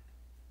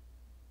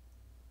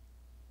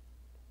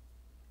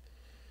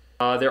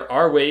 There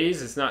are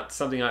ways. It's not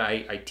something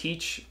I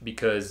teach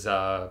because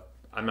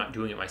I'm not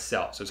doing it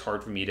myself, so it's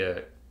hard for me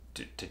to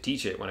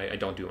teach it when I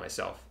don't do it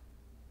myself.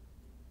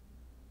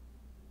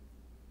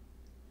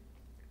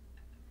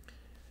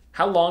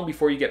 How long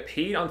before you get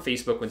paid on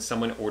Facebook when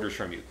someone orders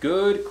from you?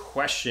 Good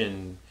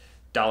question,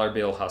 Dollar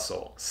Bill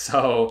Hustle.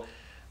 So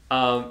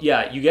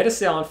yeah, you get a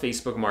sale on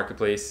Facebook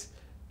Marketplace,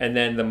 and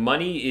then the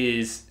money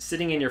is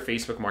sitting in your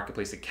Facebook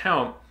Marketplace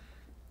account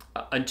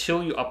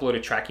until you upload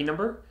a tracking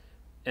number,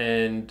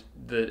 and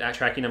that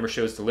tracking number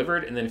shows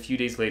delivered, and then a few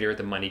days later,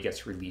 the money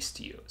gets released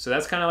to you. So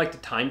that's kind of like the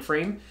time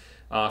frame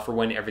for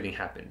when everything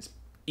happens.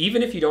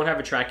 Even if you don't have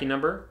a tracking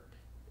number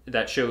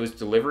that shows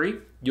delivery,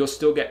 you'll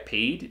still get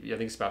paid. I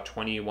think it's about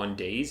 21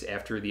 days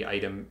after the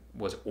item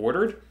was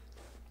ordered.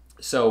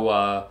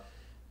 So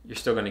you're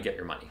still going to get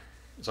your money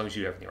as long as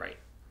you do everything right.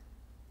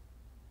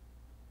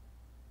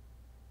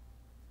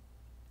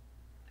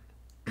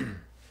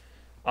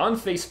 On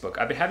Facebook,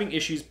 I've been having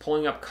issues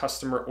pulling up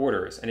customer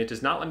orders, and it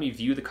does not let me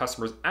view the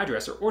customer's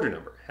address or order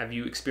number. Have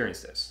you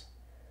experienced this?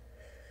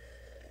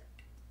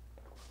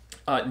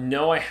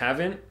 No, I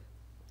haven't.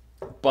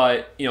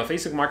 But you know,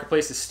 Facebook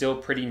Marketplace is still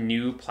a pretty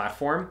new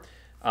platform.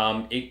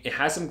 It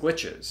has some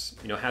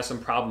glitches, you know, has some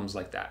problems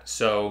like that.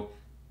 So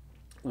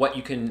what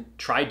you can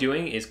try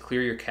doing is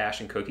clear your cache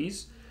and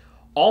cookies.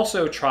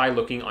 Also try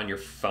looking on your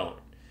phone.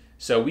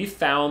 So we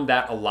found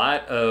that a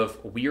lot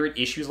of weird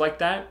issues like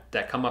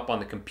that come up on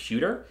the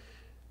computer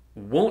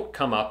won't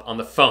come up on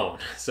the phone.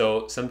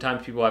 So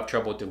sometimes people have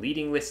trouble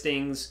deleting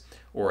listings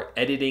or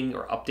editing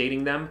or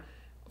updating them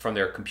from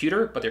their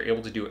computer, but they're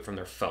able to do it from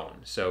their phone.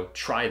 So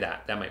try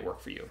that. That might work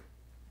for you.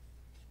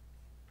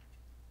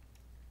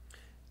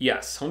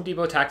 Yes, Home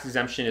Depot tax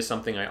exemption is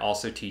something I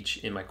also teach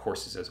in my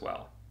courses as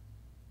well.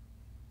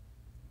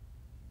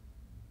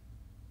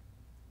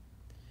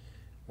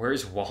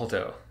 Where's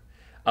Waldo?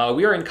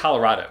 We are in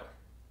Colorado.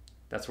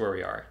 That's where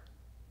we are.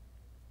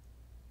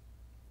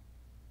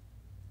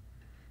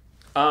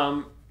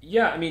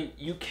 Yeah, I mean,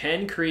 you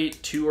can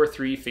create 2 or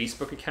 3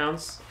 Facebook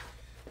accounts.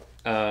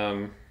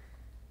 Sorry,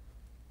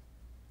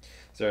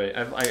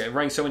 I'm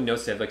writing so many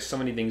notes today. I have like so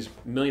many things,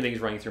 a million things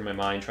running through my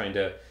mind, trying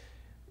to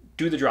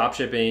do the drop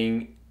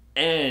shipping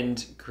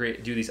and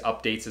do these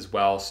updates as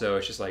well. So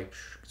it's just like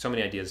so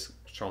many ideas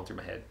strolling through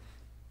my head.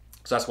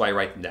 So that's why I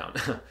write them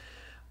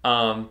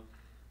down.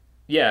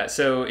 Yeah,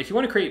 so if you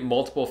want to create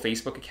multiple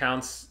Facebook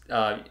accounts,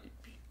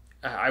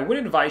 I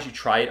wouldn't advise you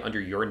try it under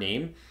your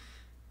name.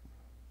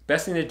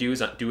 Best thing to do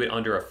is do it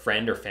under a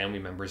friend or family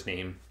member's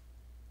name.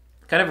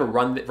 Kind of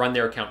run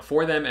their account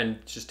for them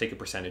and just take a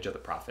percentage of the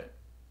profit.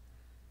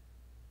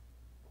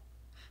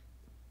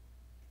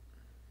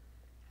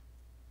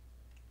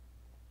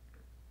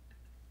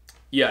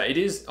 Yeah, it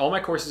is. All my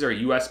courses are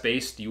US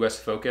based, US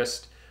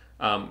focused.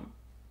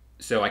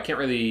 So I can't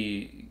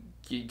really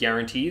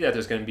guarantee that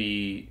there's going to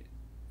be,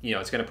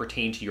 it's going to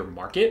pertain to your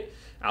market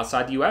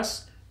outside the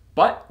US.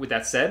 But with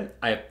that said,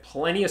 I have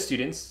plenty of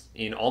students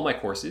in all my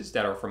courses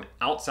that are from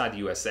outside the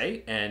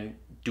USA and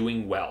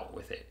doing well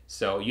with it.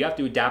 So you have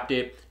to adapt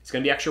it. It's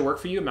going to be extra work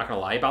for you. I'm not going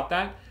to lie about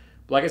that.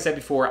 But like I said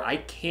before, I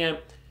can't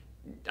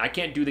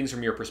do things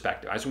from your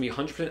perspective. I just want to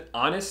be 100%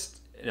 honest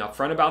and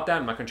upfront about that.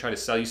 I'm not going to try to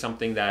sell you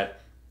something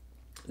that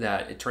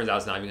it turns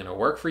out is not even going to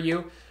work for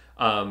you.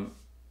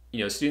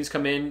 Students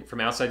come in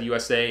from outside the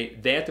USA.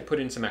 They have to put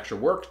in some extra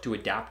work to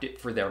adapt it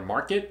for their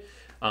market,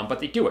 but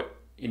they do it.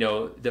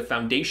 The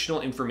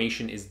foundational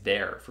information is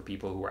there for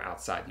people who are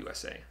outside the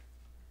USA.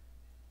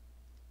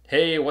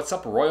 Hey, what's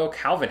up, Royal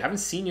Calvin? Haven't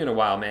seen you in a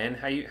while, man.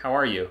 How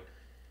are you?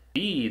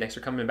 Thanks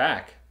for coming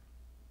back.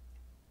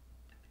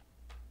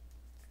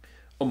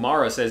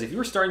 Omara says, if you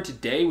were starting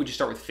today, would you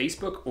start with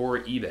Facebook or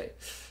eBay?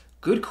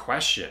 Good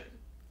question.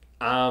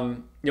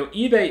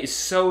 eBay is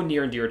so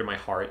near and dear to my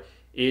heart.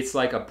 It's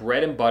like a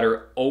bread and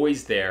butter,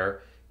 always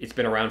there. It's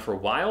been around for a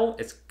while.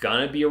 It's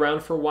gonna be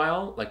around for a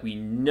while. Like, we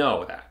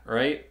know that,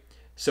 right?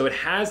 So it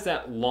has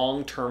that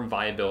long-term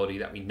viability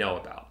that we know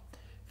about.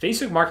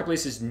 Facebook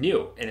Marketplace is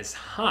new and it's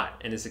hot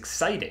and it's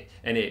exciting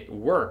and it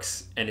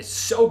works and it's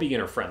so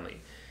beginner friendly.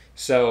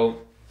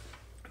 So,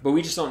 but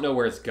we just don't know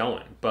where it's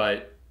going.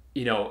 But,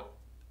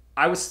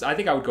 I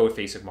think I would go with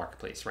Facebook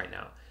Marketplace right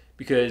now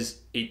because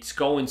it's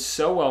going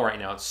so well right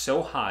now. It's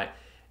so hot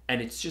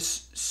and it's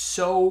just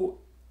so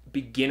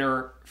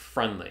beginner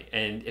friendly.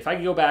 And if I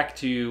could go back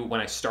to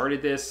when I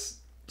started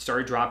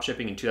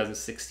dropshipping in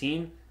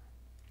 2016,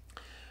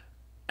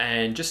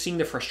 and just seeing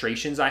the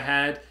frustrations I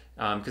had,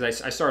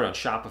 because I started on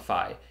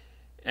Shopify.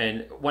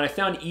 And when I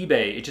found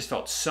eBay, it just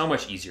felt so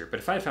much easier. But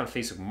if I had found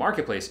Facebook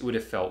Marketplace, it would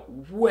have felt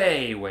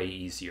way, way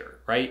easier,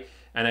 right?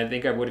 And I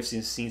think I would have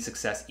seen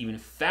success even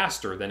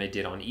faster than I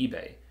did on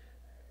eBay.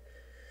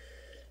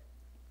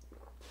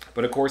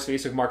 But of course,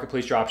 Facebook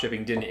Marketplace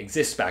dropshipping didn't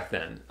exist back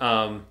then.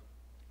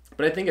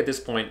 But I think at this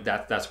point,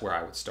 that's where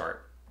I would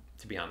start,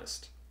 to be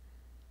honest.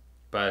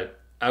 But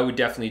I would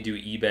definitely do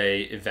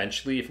eBay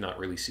eventually, if not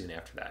really soon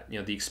after that.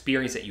 The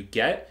experience that you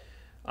get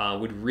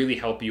would really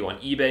help you on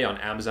eBay, on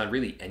Amazon,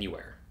 really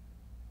anywhere.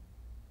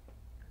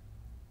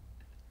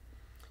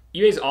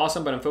 eBay is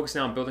awesome, but I'm focused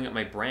now on building up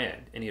my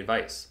brand. Any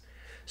advice?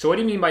 So what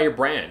do you mean by your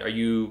brand? Are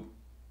you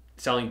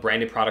selling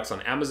branded products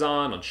on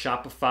Amazon, on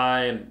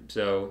Shopify?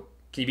 So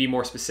can you be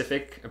more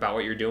specific about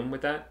what you're doing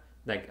with that?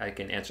 Like, I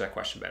can answer that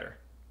question better.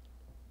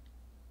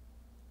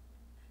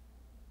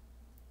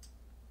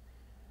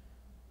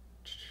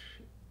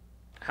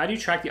 How do you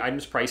track the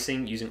items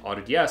pricing using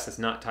AutoDS that's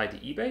not tied to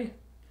eBay?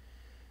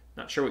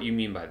 Not sure what you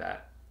mean by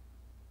that.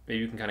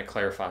 Maybe you can kind of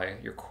clarify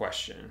your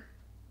question.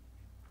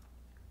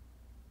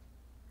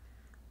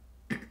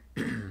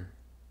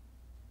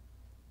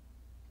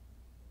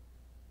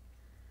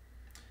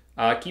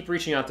 Keep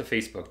reaching out to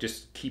Facebook.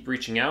 Just keep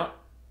reaching out.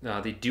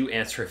 They do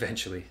answer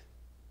eventually.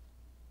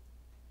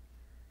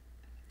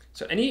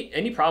 So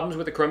any problems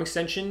with the Chrome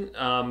extension?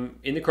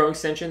 In the Chrome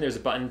extension, there's a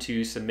button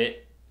to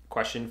submit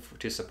question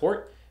to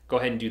support. Go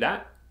ahead and do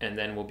that, and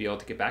then we'll be able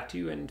to get back to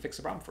you and fix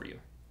the problem for you.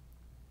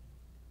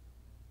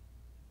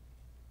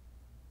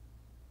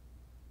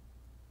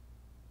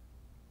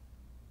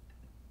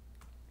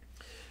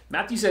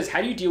 Matthew says,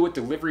 how do you deal with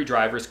delivery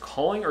drivers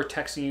calling or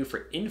texting you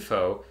for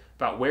info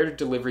about where to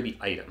deliver the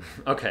item?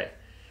 Okay,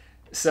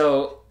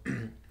 so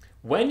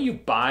when you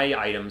buy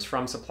items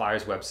from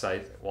suppliers'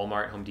 websites,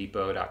 Walmart,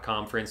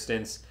 HomeDepot.com, for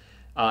instance,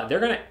 they're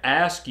going to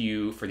ask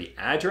you for the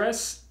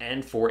address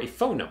and for a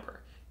phone number.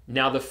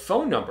 Now, the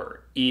phone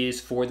number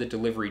is for the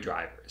delivery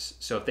drivers.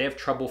 So if they have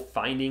trouble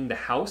finding the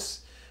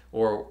house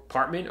or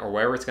apartment or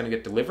wherever it's going to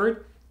get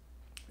delivered,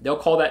 they'll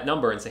call that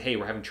number and say, hey,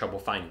 we're having trouble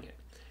finding it.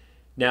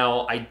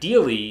 Now,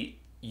 ideally,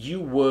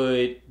 you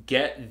would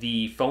get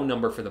the phone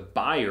number for the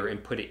buyer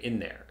and put it in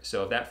there.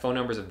 So if that phone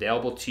number is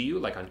available to you,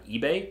 like on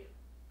eBay,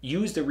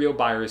 use the real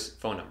buyer's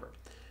phone number.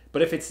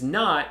 But if it's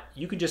not,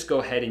 you can just go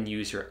ahead and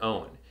use your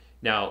own.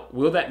 Now,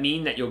 will that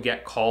mean that you'll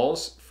get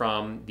calls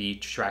from the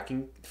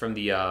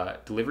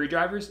delivery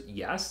drivers?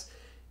 Yes.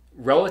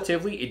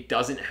 Relatively, it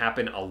doesn't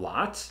happen a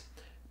lot.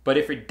 But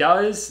if it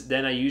does,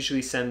 then I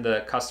usually send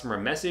the customer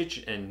a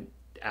message and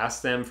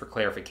ask them for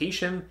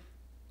clarification,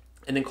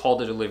 and then call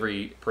the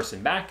delivery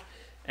person back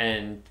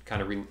and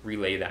kind of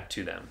relay that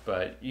to them.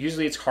 But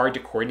usually it's hard to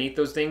coordinate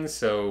those things,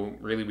 so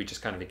really we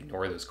just kind of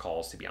ignore those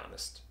calls, to be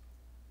honest.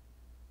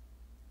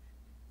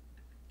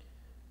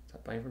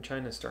 Stop buying from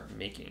China, start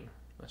making.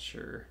 Not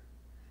sure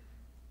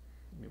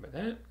what I mean by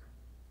that.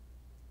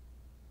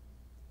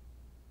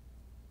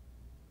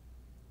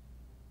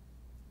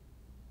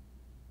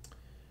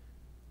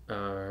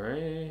 All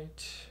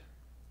right.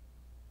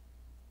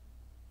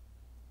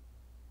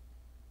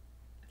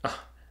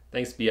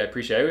 Thanks, B. I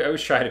appreciate it. I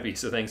always try to be,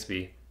 so thanks,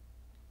 B.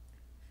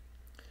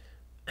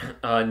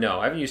 No,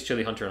 I haven't used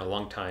Chili Hunter in a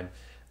long time.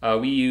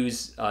 We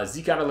use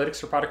Zeek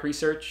Analytics for product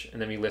research,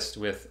 and then we list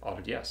with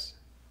AutoDS.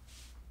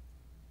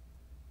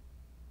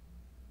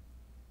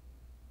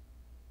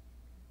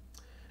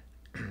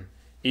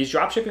 Is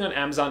dropshipping on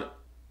Amazon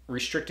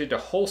restricted to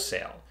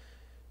wholesale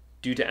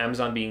due to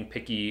Amazon being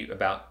picky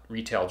about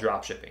retail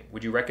dropshipping?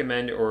 Would you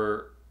recommend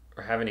or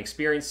have an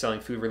experience selling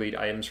food-related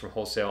items from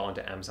wholesale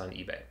onto Amazon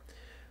eBay?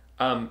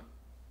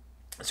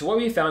 So what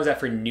we found is that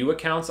for new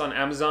accounts on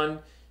Amazon,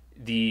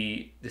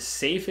 the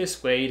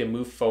safest way to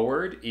move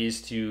forward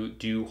is to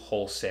do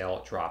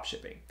wholesale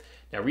dropshipping.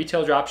 Now,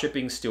 retail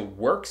dropshipping still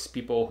works.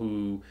 People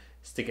who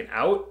stick it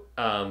out,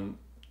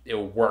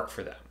 it'll work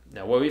for them.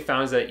 Now, what we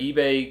found is that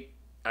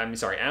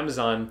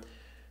Amazon,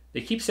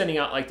 they keep sending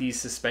out like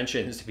these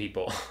suspensions to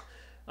people,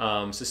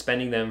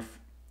 suspending them,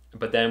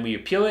 but then we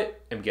appeal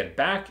it and we get it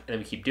back, and then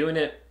we keep doing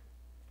it.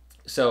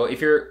 So if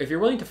you're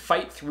willing to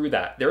fight through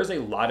that, there is a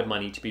lot of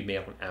money to be made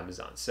on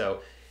Amazon.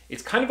 So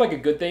it's kind of like a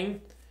good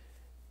thing.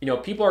 You know,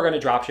 people are going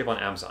to dropship on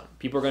Amazon.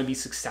 People are going to be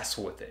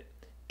successful with it.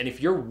 And if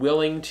you're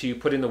willing to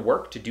put in the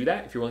work to do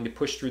that, if you're willing to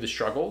push through the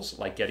struggles,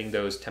 like getting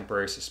those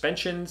temporary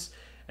suspensions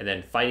and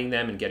then fighting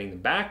them and getting them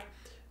back,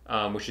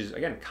 which is,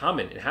 again,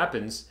 common, it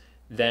happens,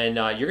 then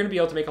you're going to be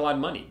able to make a lot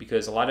of money,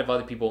 because a lot of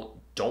other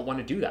people don't want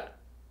to do that.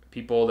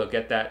 People, they'll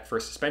get that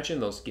first suspension,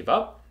 they'll give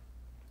up.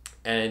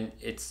 And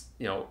it's,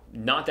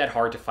 not that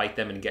hard to fight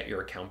them and get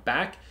your account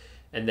back,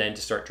 and then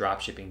to start drop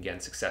shipping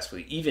again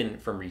successfully, even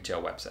from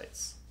retail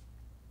websites.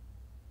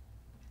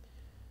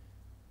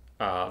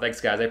 Thanks,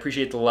 guys. I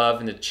appreciate the love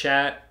in the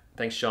chat.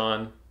 Thanks,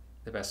 Sean.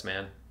 The best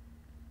man.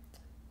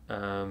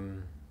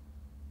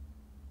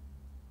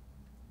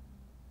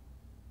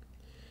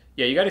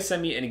 Yeah, you got to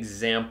send me an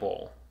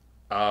example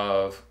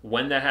of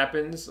when that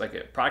happens, like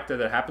a product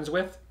that happens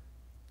with,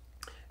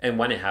 and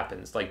when it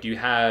happens. Like, do you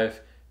have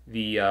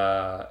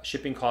the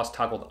shipping cost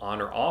toggled on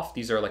or off?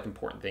 These are like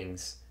important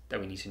things that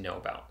we need to know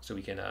about so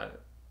we can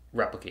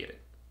replicate it.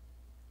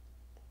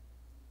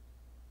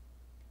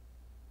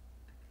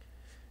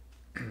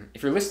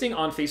 If you're listing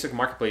on Facebook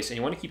Marketplace and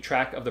you want to keep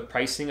track of the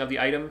pricing of the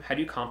item, how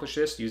do you accomplish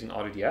this using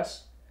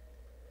AutoDS?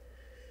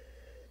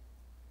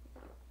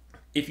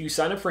 If you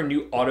sign up for a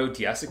new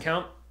AutoDS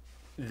account,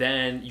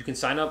 then you can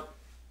sign up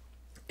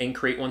and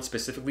create one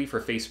specifically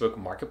for Facebook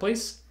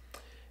Marketplace.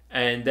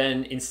 And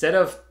then instead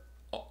of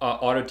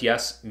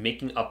AutoDS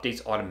making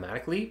updates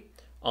automatically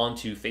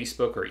onto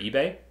Facebook or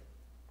eBay,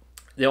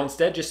 they'll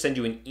instead just send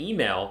you an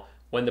email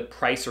when the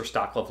price or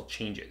stock level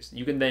changes.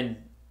 You can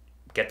then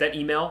get that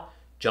email,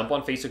 jump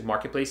on Facebook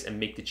Marketplace, and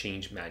make the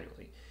change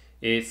manually.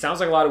 It sounds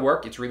like a lot of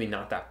work. It's really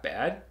not that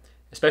bad,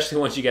 especially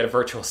once you get a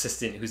virtual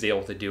assistant who's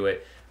able to do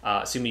it,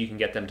 assuming you can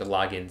get them to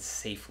log in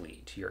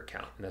safely to your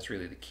account. And that's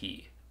really the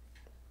key.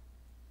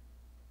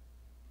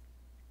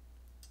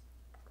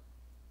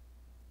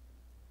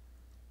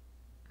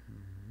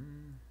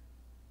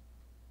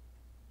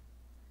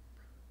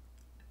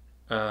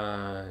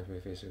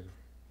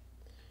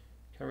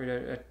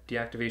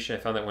 Deactivation. I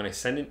found that when I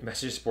send a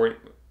message support,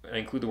 I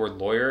include the word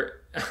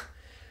lawyer.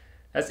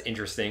 That's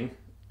interesting.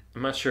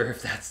 I'm not sure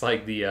if that's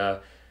like the, I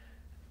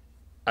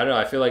don't know.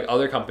 I feel like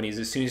other companies,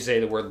 as soon as you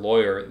say the word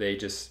lawyer, they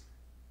just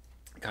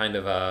kind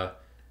of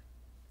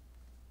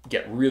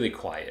get really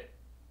quiet.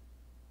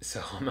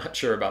 So I'm not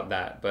sure about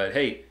that. But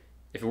hey,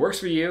 if it works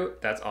for you,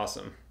 that's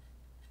awesome.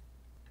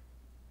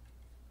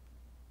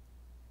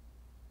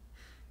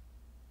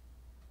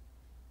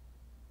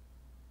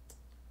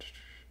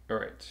 All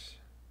right.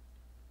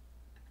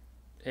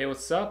 Hey,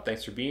 what's up?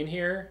 Thanks for being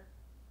here.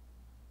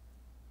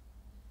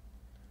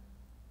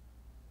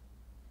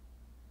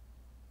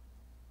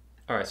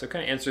 All right, so I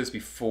kind of answered this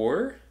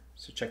before,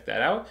 so check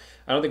that out.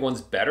 I don't think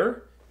one's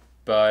better,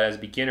 but as a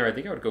beginner, I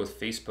think I would go with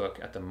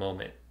Facebook at the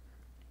moment.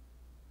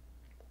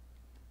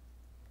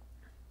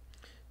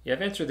 Yeah,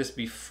 I've answered this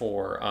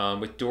before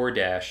with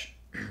DoorDash.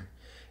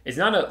 It's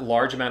not a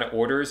large amount of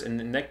orders, and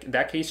in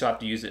that case, you'll have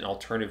to use an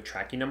alternative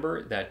tracking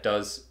number that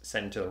does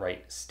send to the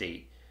right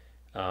state.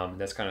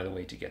 That's kind of the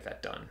way to get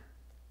that done.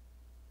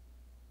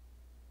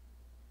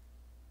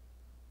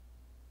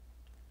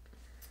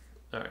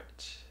 All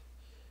right.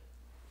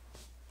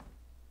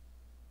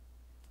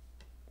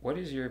 What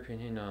is your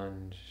opinion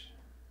on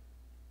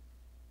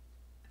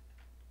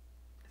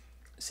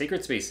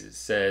Sacred Spaces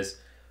says,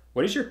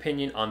 what is your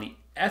opinion on the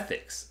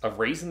ethics of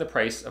raising the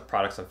price of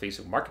products on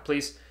Facebook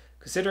Marketplace,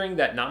 considering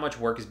that not much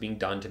work is being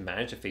done to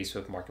manage a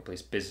Facebook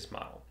Marketplace business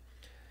model?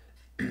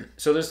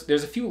 So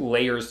there's a few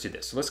layers to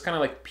this. So let's kind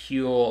of like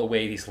peel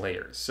away these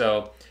layers.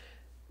 So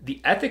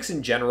the ethics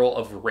in general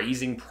of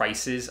raising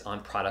prices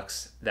on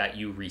products that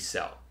you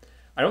resell.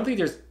 I don't think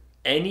there's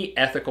any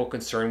ethical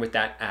concern with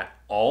that at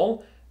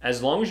all,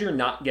 as long as you're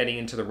not getting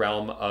into the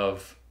realm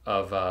of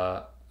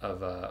I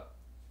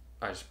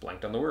just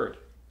blanked on the word,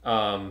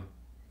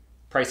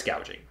 price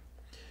gouging.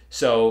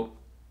 So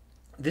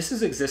this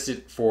has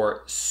existed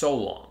for so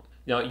long.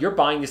 Now you're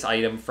buying this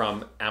item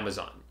from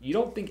Amazon. You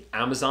don't think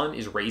Amazon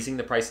is raising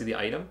the price of the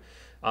item?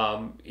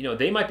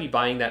 They might be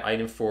buying that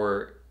item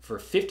for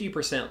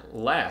 50%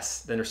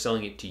 less than they're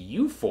selling it to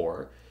you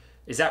for.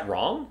 Is that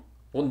wrong?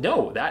 Well,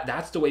 no,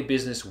 that's the way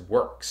business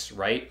works,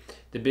 right?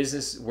 The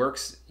business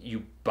works,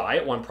 you buy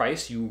at one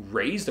price, you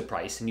raise the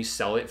price, and you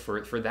sell it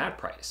for that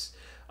price.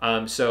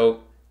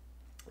 So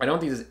I don't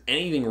think there's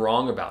anything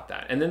wrong about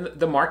that. And then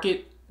the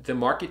market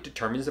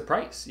determines the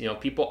price.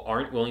 People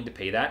aren't willing to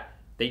pay that,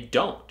 they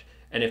don't.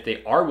 And if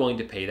they are willing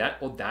to pay that,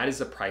 well, that is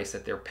the price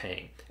that they're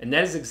paying. And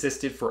that has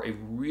existed for a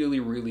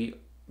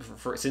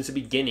since the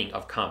beginning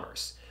of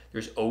commerce.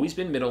 There's always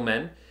been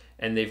middlemen,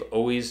 and they've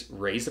always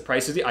raised the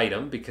price of the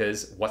item,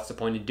 because what's the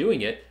point in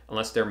doing it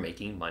unless they're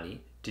making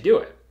money to do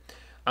it?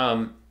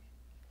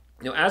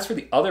 As for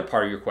the other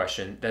part of your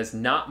question, there's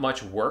not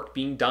much work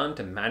being done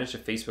to manage a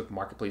Facebook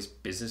Marketplace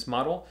business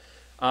model.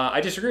 I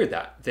disagree with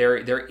that.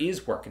 There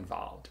is work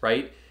involved,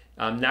 right?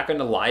 I'm not going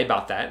to lie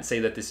about that and say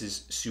that this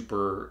is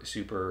super,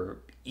 super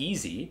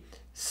easy.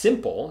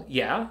 Simple,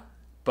 yeah,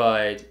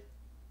 but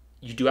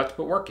you do have to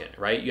put work in,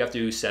 right? You have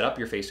to set up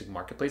your Facebook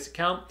Marketplace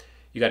account.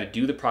 You got to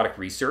do the product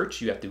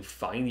research. You have to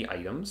find the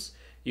items.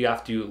 You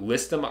have to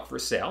list them up for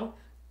sale.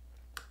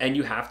 And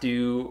you have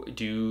to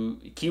do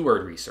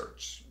keyword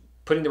research,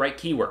 putting the right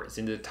keywords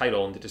into the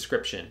title and the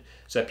description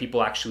so that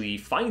people actually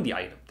find the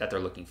item that they're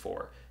looking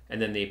for,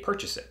 and then they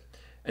purchase it.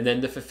 And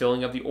then the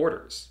fulfilling of the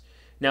orders.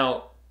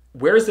 Now,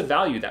 where's the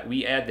value that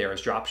we add there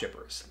as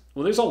dropshippers?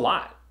 Well, there's a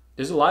lot.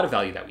 There's a lot of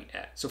value that we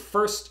add. So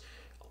first,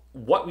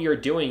 what we are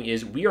doing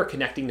is we are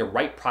connecting the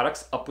right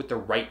products up with the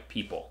right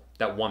people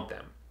that want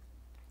them.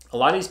 A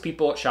lot of these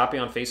people shopping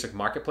on Facebook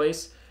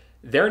Marketplace,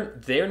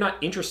 they're not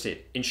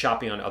interested in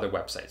shopping on other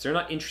websites. They're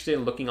not interested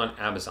in looking on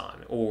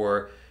Amazon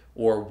or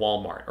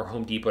Walmart or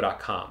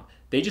HomeDepot.com.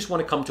 They just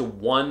want to come to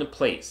one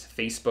place,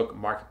 Facebook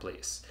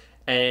Marketplace.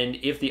 And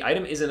if the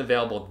item isn't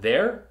available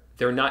there,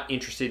 they're not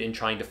interested in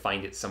trying to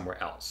find it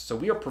somewhere else. So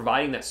we are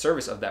providing that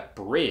service of that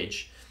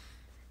bridge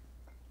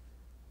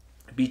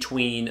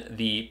between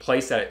the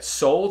place that it's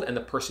sold and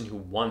the person who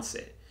wants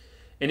it.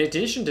 In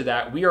addition to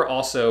that, we are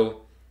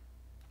also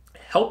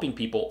helping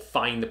people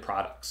find the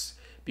products,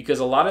 because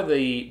a lot of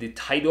the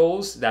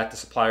titles that the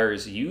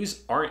suppliers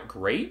use aren't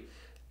great,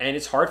 and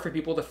it's hard for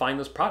people to find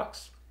those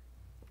products.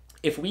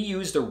 If we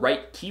use the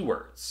right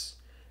keywords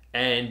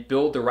and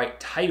build the right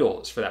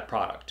titles for that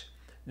product,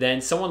 then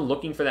someone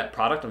looking for that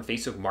product on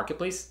Facebook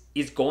Marketplace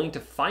is going to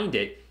find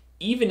it,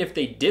 even if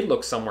they did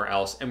look somewhere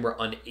else and were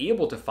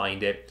unable to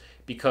find it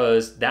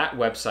because that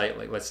website,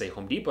 like let's say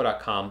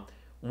HomeDepot.com,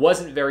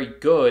 wasn't very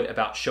good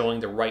about showing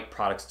the right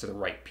products to the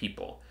right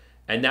people.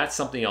 And that's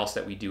something else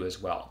that we do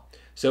as well.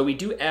 So we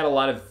do add a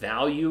lot of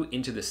value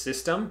into the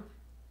system,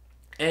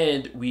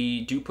 and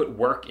we do put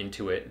work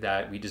into it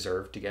that we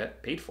deserve to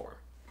get paid for.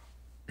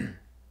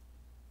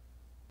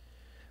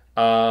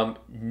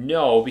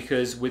 No,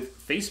 because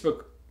with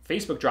Facebook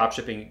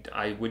dropshipping,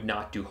 I would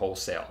not do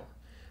wholesale.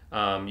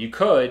 You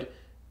could,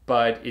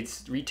 but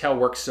its retail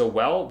works so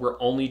well,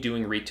 we're only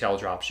doing retail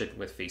dropshipping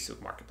with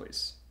Facebook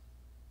Marketplace.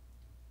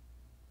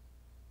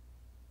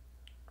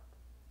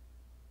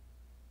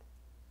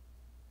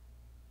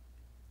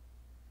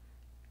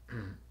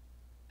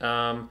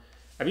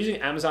 I'm using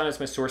Amazon as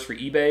my source for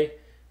eBay.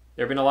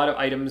 There have been a lot of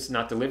items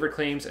not delivered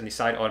claims and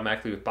decide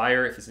automatically with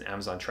buyer if it's an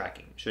Amazon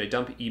tracking. Should I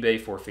dump eBay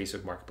for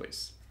Facebook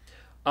Marketplace?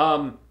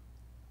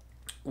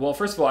 Well,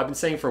 first of all, I've been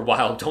saying for a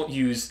while, don't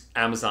use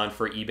Amazon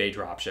for eBay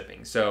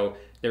dropshipping. So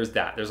there's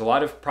that. There's a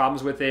lot of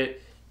problems with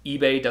it.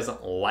 eBay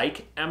doesn't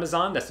like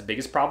Amazon. That's the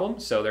biggest problem.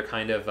 So they're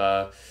kind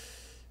of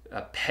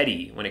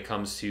petty when it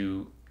comes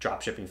to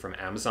dropshipping from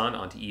Amazon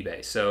onto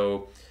eBay.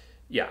 So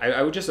yeah,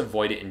 I would just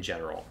avoid it in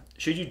general.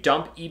 Should you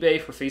dump eBay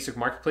for Facebook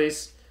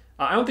Marketplace?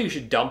 I don't think you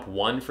should dump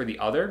one for the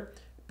other,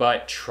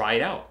 but try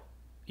it out.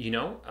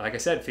 Like I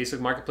said,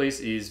 Facebook Marketplace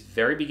is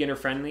very beginner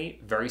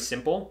friendly, very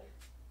simple.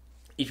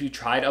 If you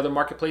tried other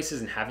marketplaces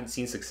and haven't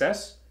seen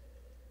success,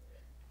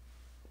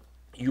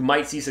 you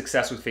might see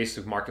success with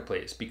Facebook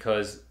Marketplace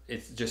because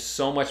it's just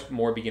so much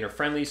more beginner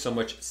friendly, so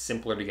much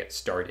simpler to get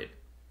started.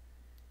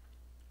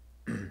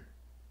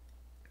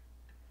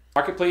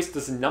 Marketplace,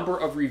 does the number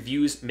of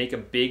reviews make a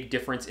big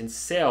difference in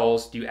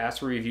sales? Do you ask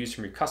for reviews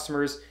from your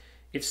customers?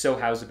 If so,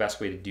 how's the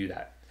best way to do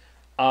that?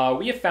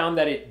 We have found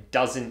that it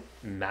doesn't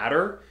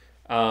matter.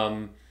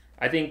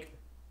 I think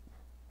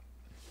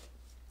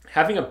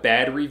having a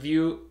bad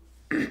review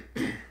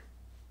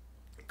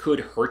could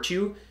hurt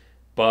you,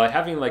 but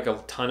having like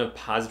a ton of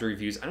positive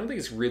reviews, I don't think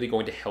it's really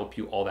going to help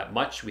you all that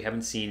much. We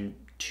haven't seen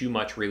too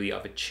much really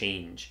of a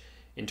change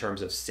in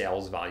terms of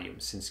sales volume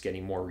since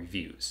getting more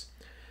reviews.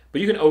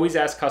 But you can always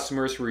ask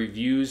customers for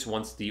reviews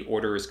once the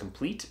order is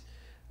complete,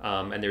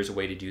 and there's a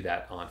way to do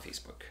that on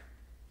Facebook.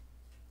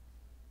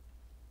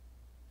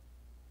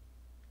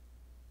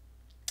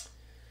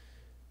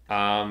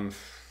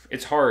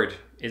 It's hard.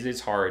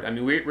 It's hard. I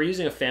mean, we're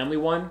using a family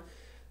one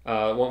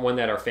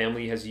that our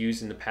family has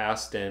used in the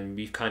past, and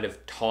we've kind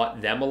of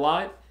taught them a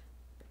lot,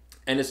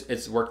 and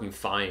it's working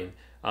fine.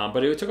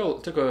 But it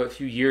took a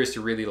few years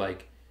to really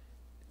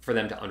for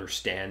them to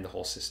understand the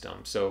whole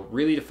system. So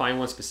really to find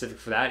one specific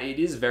for that, it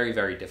is very,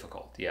 very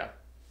difficult. Yeah.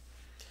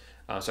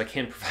 So I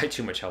can't provide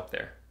too much help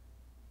there.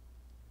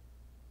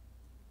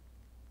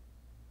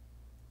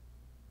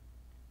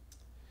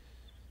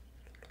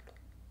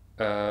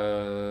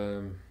 I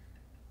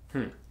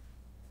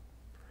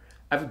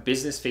have a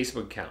business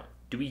Facebook account.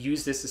 Do we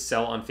use this to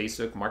sell on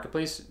Facebook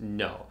Marketplace?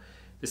 No.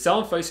 To sell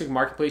on Facebook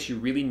Marketplace, you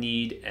really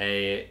need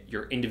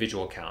your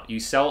individual account.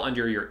 You sell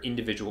under your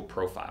individual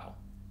profile.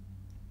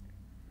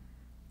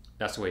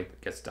 That's the way it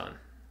gets done.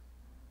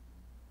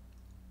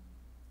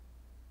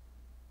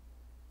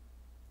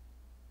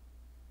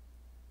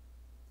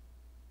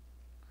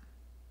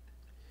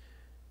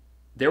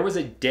 There was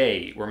a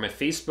day where my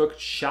Facebook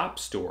shop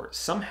store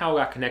somehow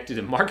got connected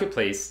to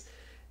Marketplace,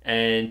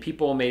 and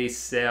people made a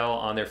sale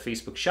on their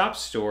Facebook shop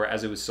store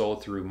as it was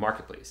sold through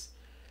Marketplace.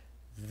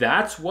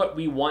 That's what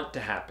we want to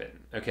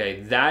happen.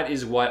 Okay, that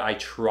is what I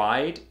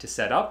tried to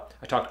set up.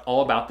 I talked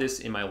all about this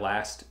in my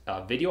last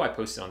video I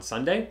posted on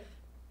Sunday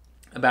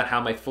about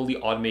how my fully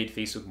automated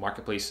Facebook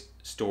Marketplace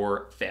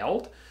store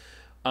failed.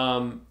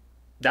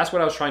 That's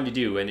what I was trying to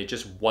do, and it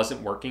just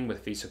wasn't working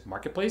with Facebook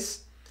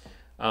Marketplace.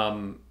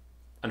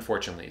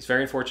 Unfortunately, it's a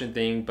very unfortunate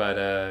thing,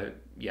 but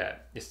yeah,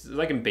 it's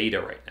like in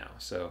beta right now.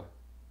 So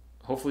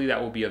hopefully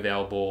that will be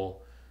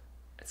available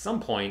at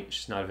some point. It's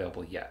just not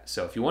available yet.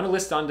 So if you want to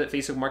list on the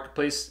Facebook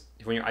Marketplace,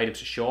 if you want your items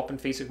to show up in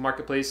Facebook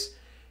Marketplace,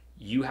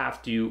 you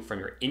have to, from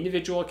your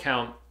individual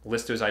account,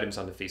 list those items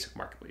on the Facebook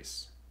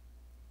Marketplace.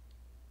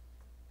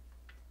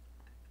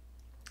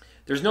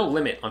 There's no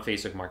limit on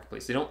Facebook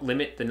Marketplace. They don't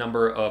limit the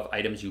number of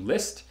items you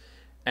list,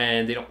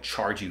 and they don't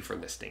charge you for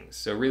listings.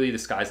 So really, the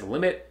sky's the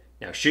limit.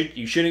 Now,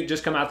 you shouldn't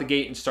just come out the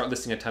gate and start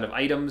listing a ton of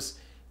items.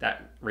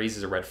 That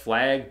raises a red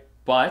flag,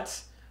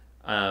 but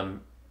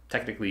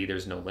technically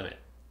there's no limit.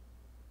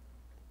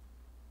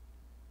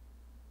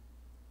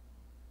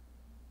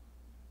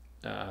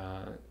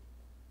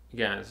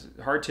 Again, it's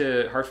hard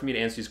for me to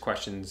answer these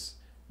questions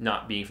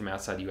not being from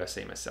outside the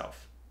USA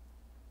myself.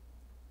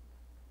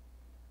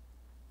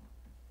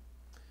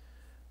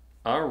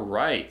 All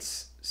right,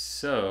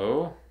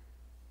 so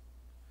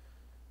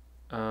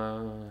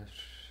oh,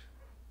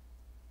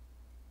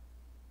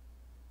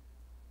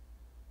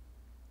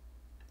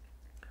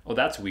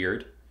 that's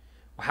weird.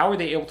 How are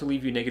they able to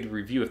leave you a negative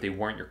review if they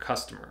weren't your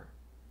customer?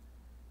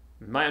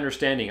 My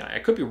understanding, I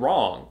could be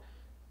wrong,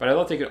 but I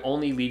thought they could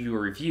only leave you a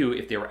review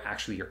if they were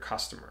actually your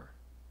customer.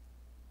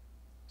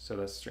 So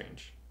that's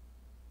strange.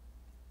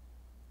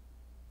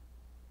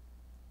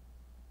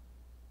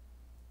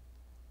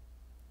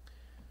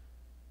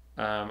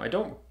 I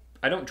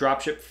don't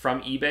dropship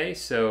from eBay,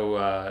 so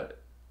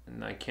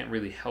and I can't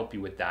really help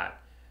you with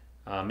that.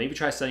 Maybe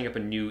try setting up a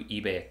new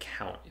eBay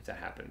account if that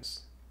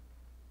happens.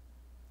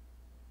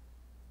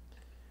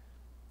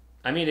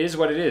 I mean, it is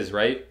what it is,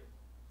 right?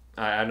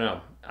 I don't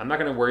know. I'm not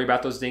going to worry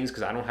about those things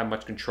because I don't have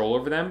much control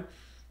over them.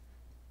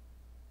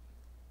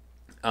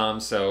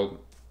 So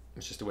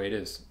it's just the way it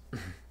is.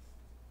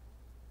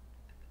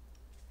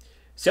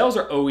 Sales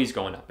are always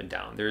going up and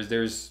down.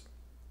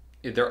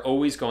 They're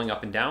always going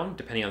up and down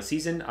depending on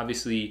season.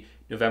 Obviously,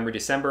 November,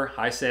 December,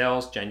 high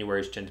sales.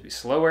 January tend to be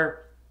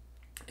slower,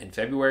 and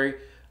February.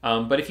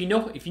 But if you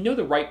know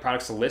the right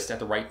products to list at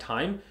the right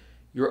time,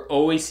 you'll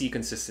always see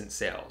consistent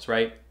sales,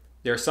 right?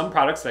 There are some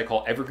products that I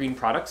call evergreen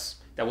products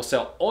that will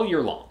sell all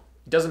year long.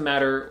 It doesn't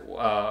matter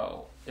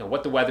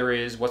what the weather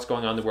is, what's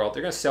going on in the world.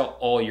 They're going to sell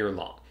all year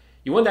long.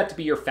 You want that to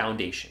be your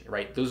foundation,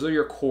 right? Those are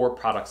your core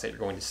products that you're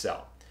going to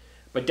sell.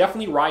 But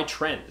definitely ride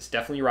trends.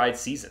 Definitely ride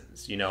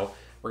seasons.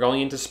 We're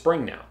going into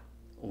spring now.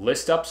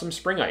 List up some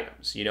spring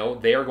items.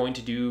 They are going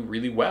to do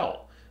really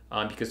well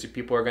because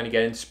people are going to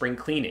get into spring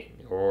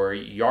cleaning or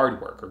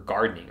yard work or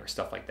gardening or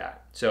stuff like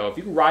that. So if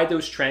you can ride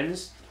those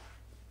trends,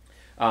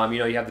 you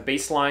have the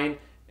baseline,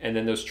 and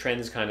then those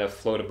trends kind of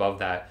float above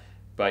that.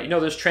 But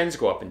those trends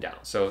go up and down.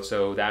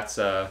 So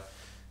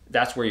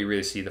that's where you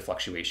really see the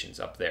fluctuations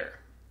up there.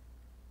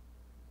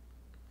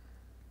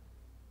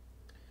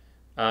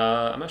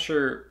 I'm not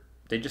sure.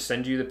 They just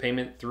send you the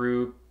payment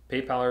through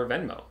PayPal or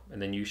Venmo,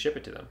 and then you ship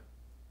it to them.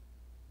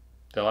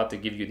 They'll have to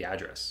give you the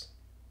address.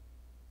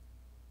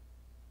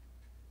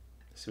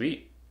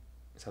 Sweet.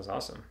 Sounds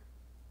awesome.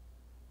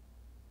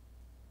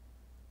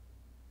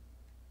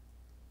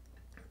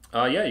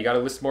 Yeah, you got to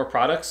list more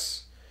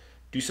products,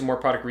 do some more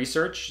product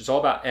research. It's all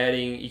about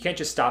adding. You can't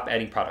just stop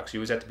adding products. You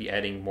always have to be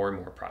adding more and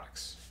more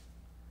products.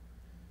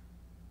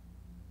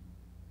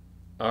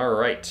 All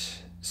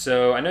right.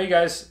 So I know you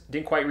guys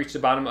didn't quite reach the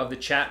bottom of the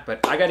chat,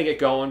 but I got to get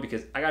going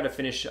because I got to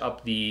finish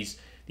up these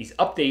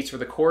updates for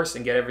the course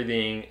and get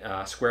everything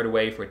squared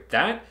away for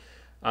that.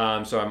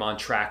 So I'm on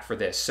track for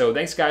this. So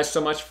thanks guys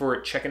so much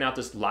for checking out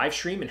this live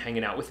stream and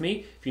hanging out with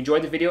me. If you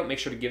enjoyed the video, make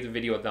sure to give the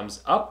video a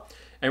thumbs up.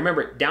 And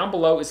remember, down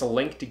below is a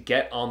link to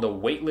get on the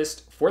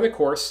waitlist for the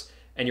course.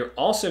 And you're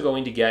also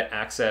going to get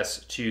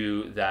access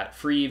to that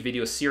free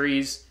video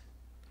series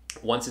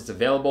once it's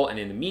available. And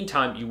in the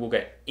meantime, you will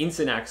get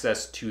instant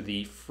access to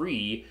the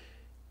free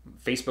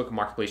Facebook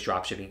Marketplace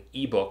Dropshipping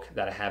ebook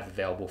that I have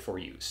available for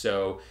you.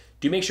 So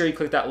do make sure you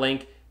click that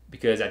link,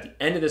 because at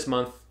the end of this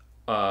month,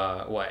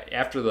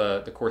 after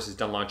the course is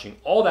done launching,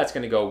 all that's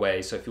going to go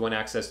away. So if you want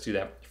access to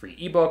that free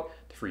ebook,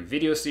 the free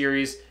video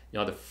series,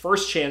 the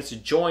first chance to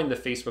join the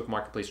Facebook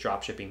Marketplace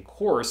Dropshipping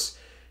course,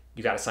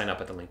 you got to sign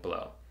up at the link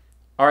below.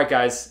 All right,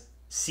 guys,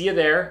 see you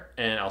there,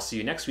 and I'll see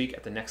you next week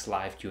at the next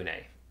live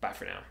Q&A. Bye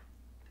for now.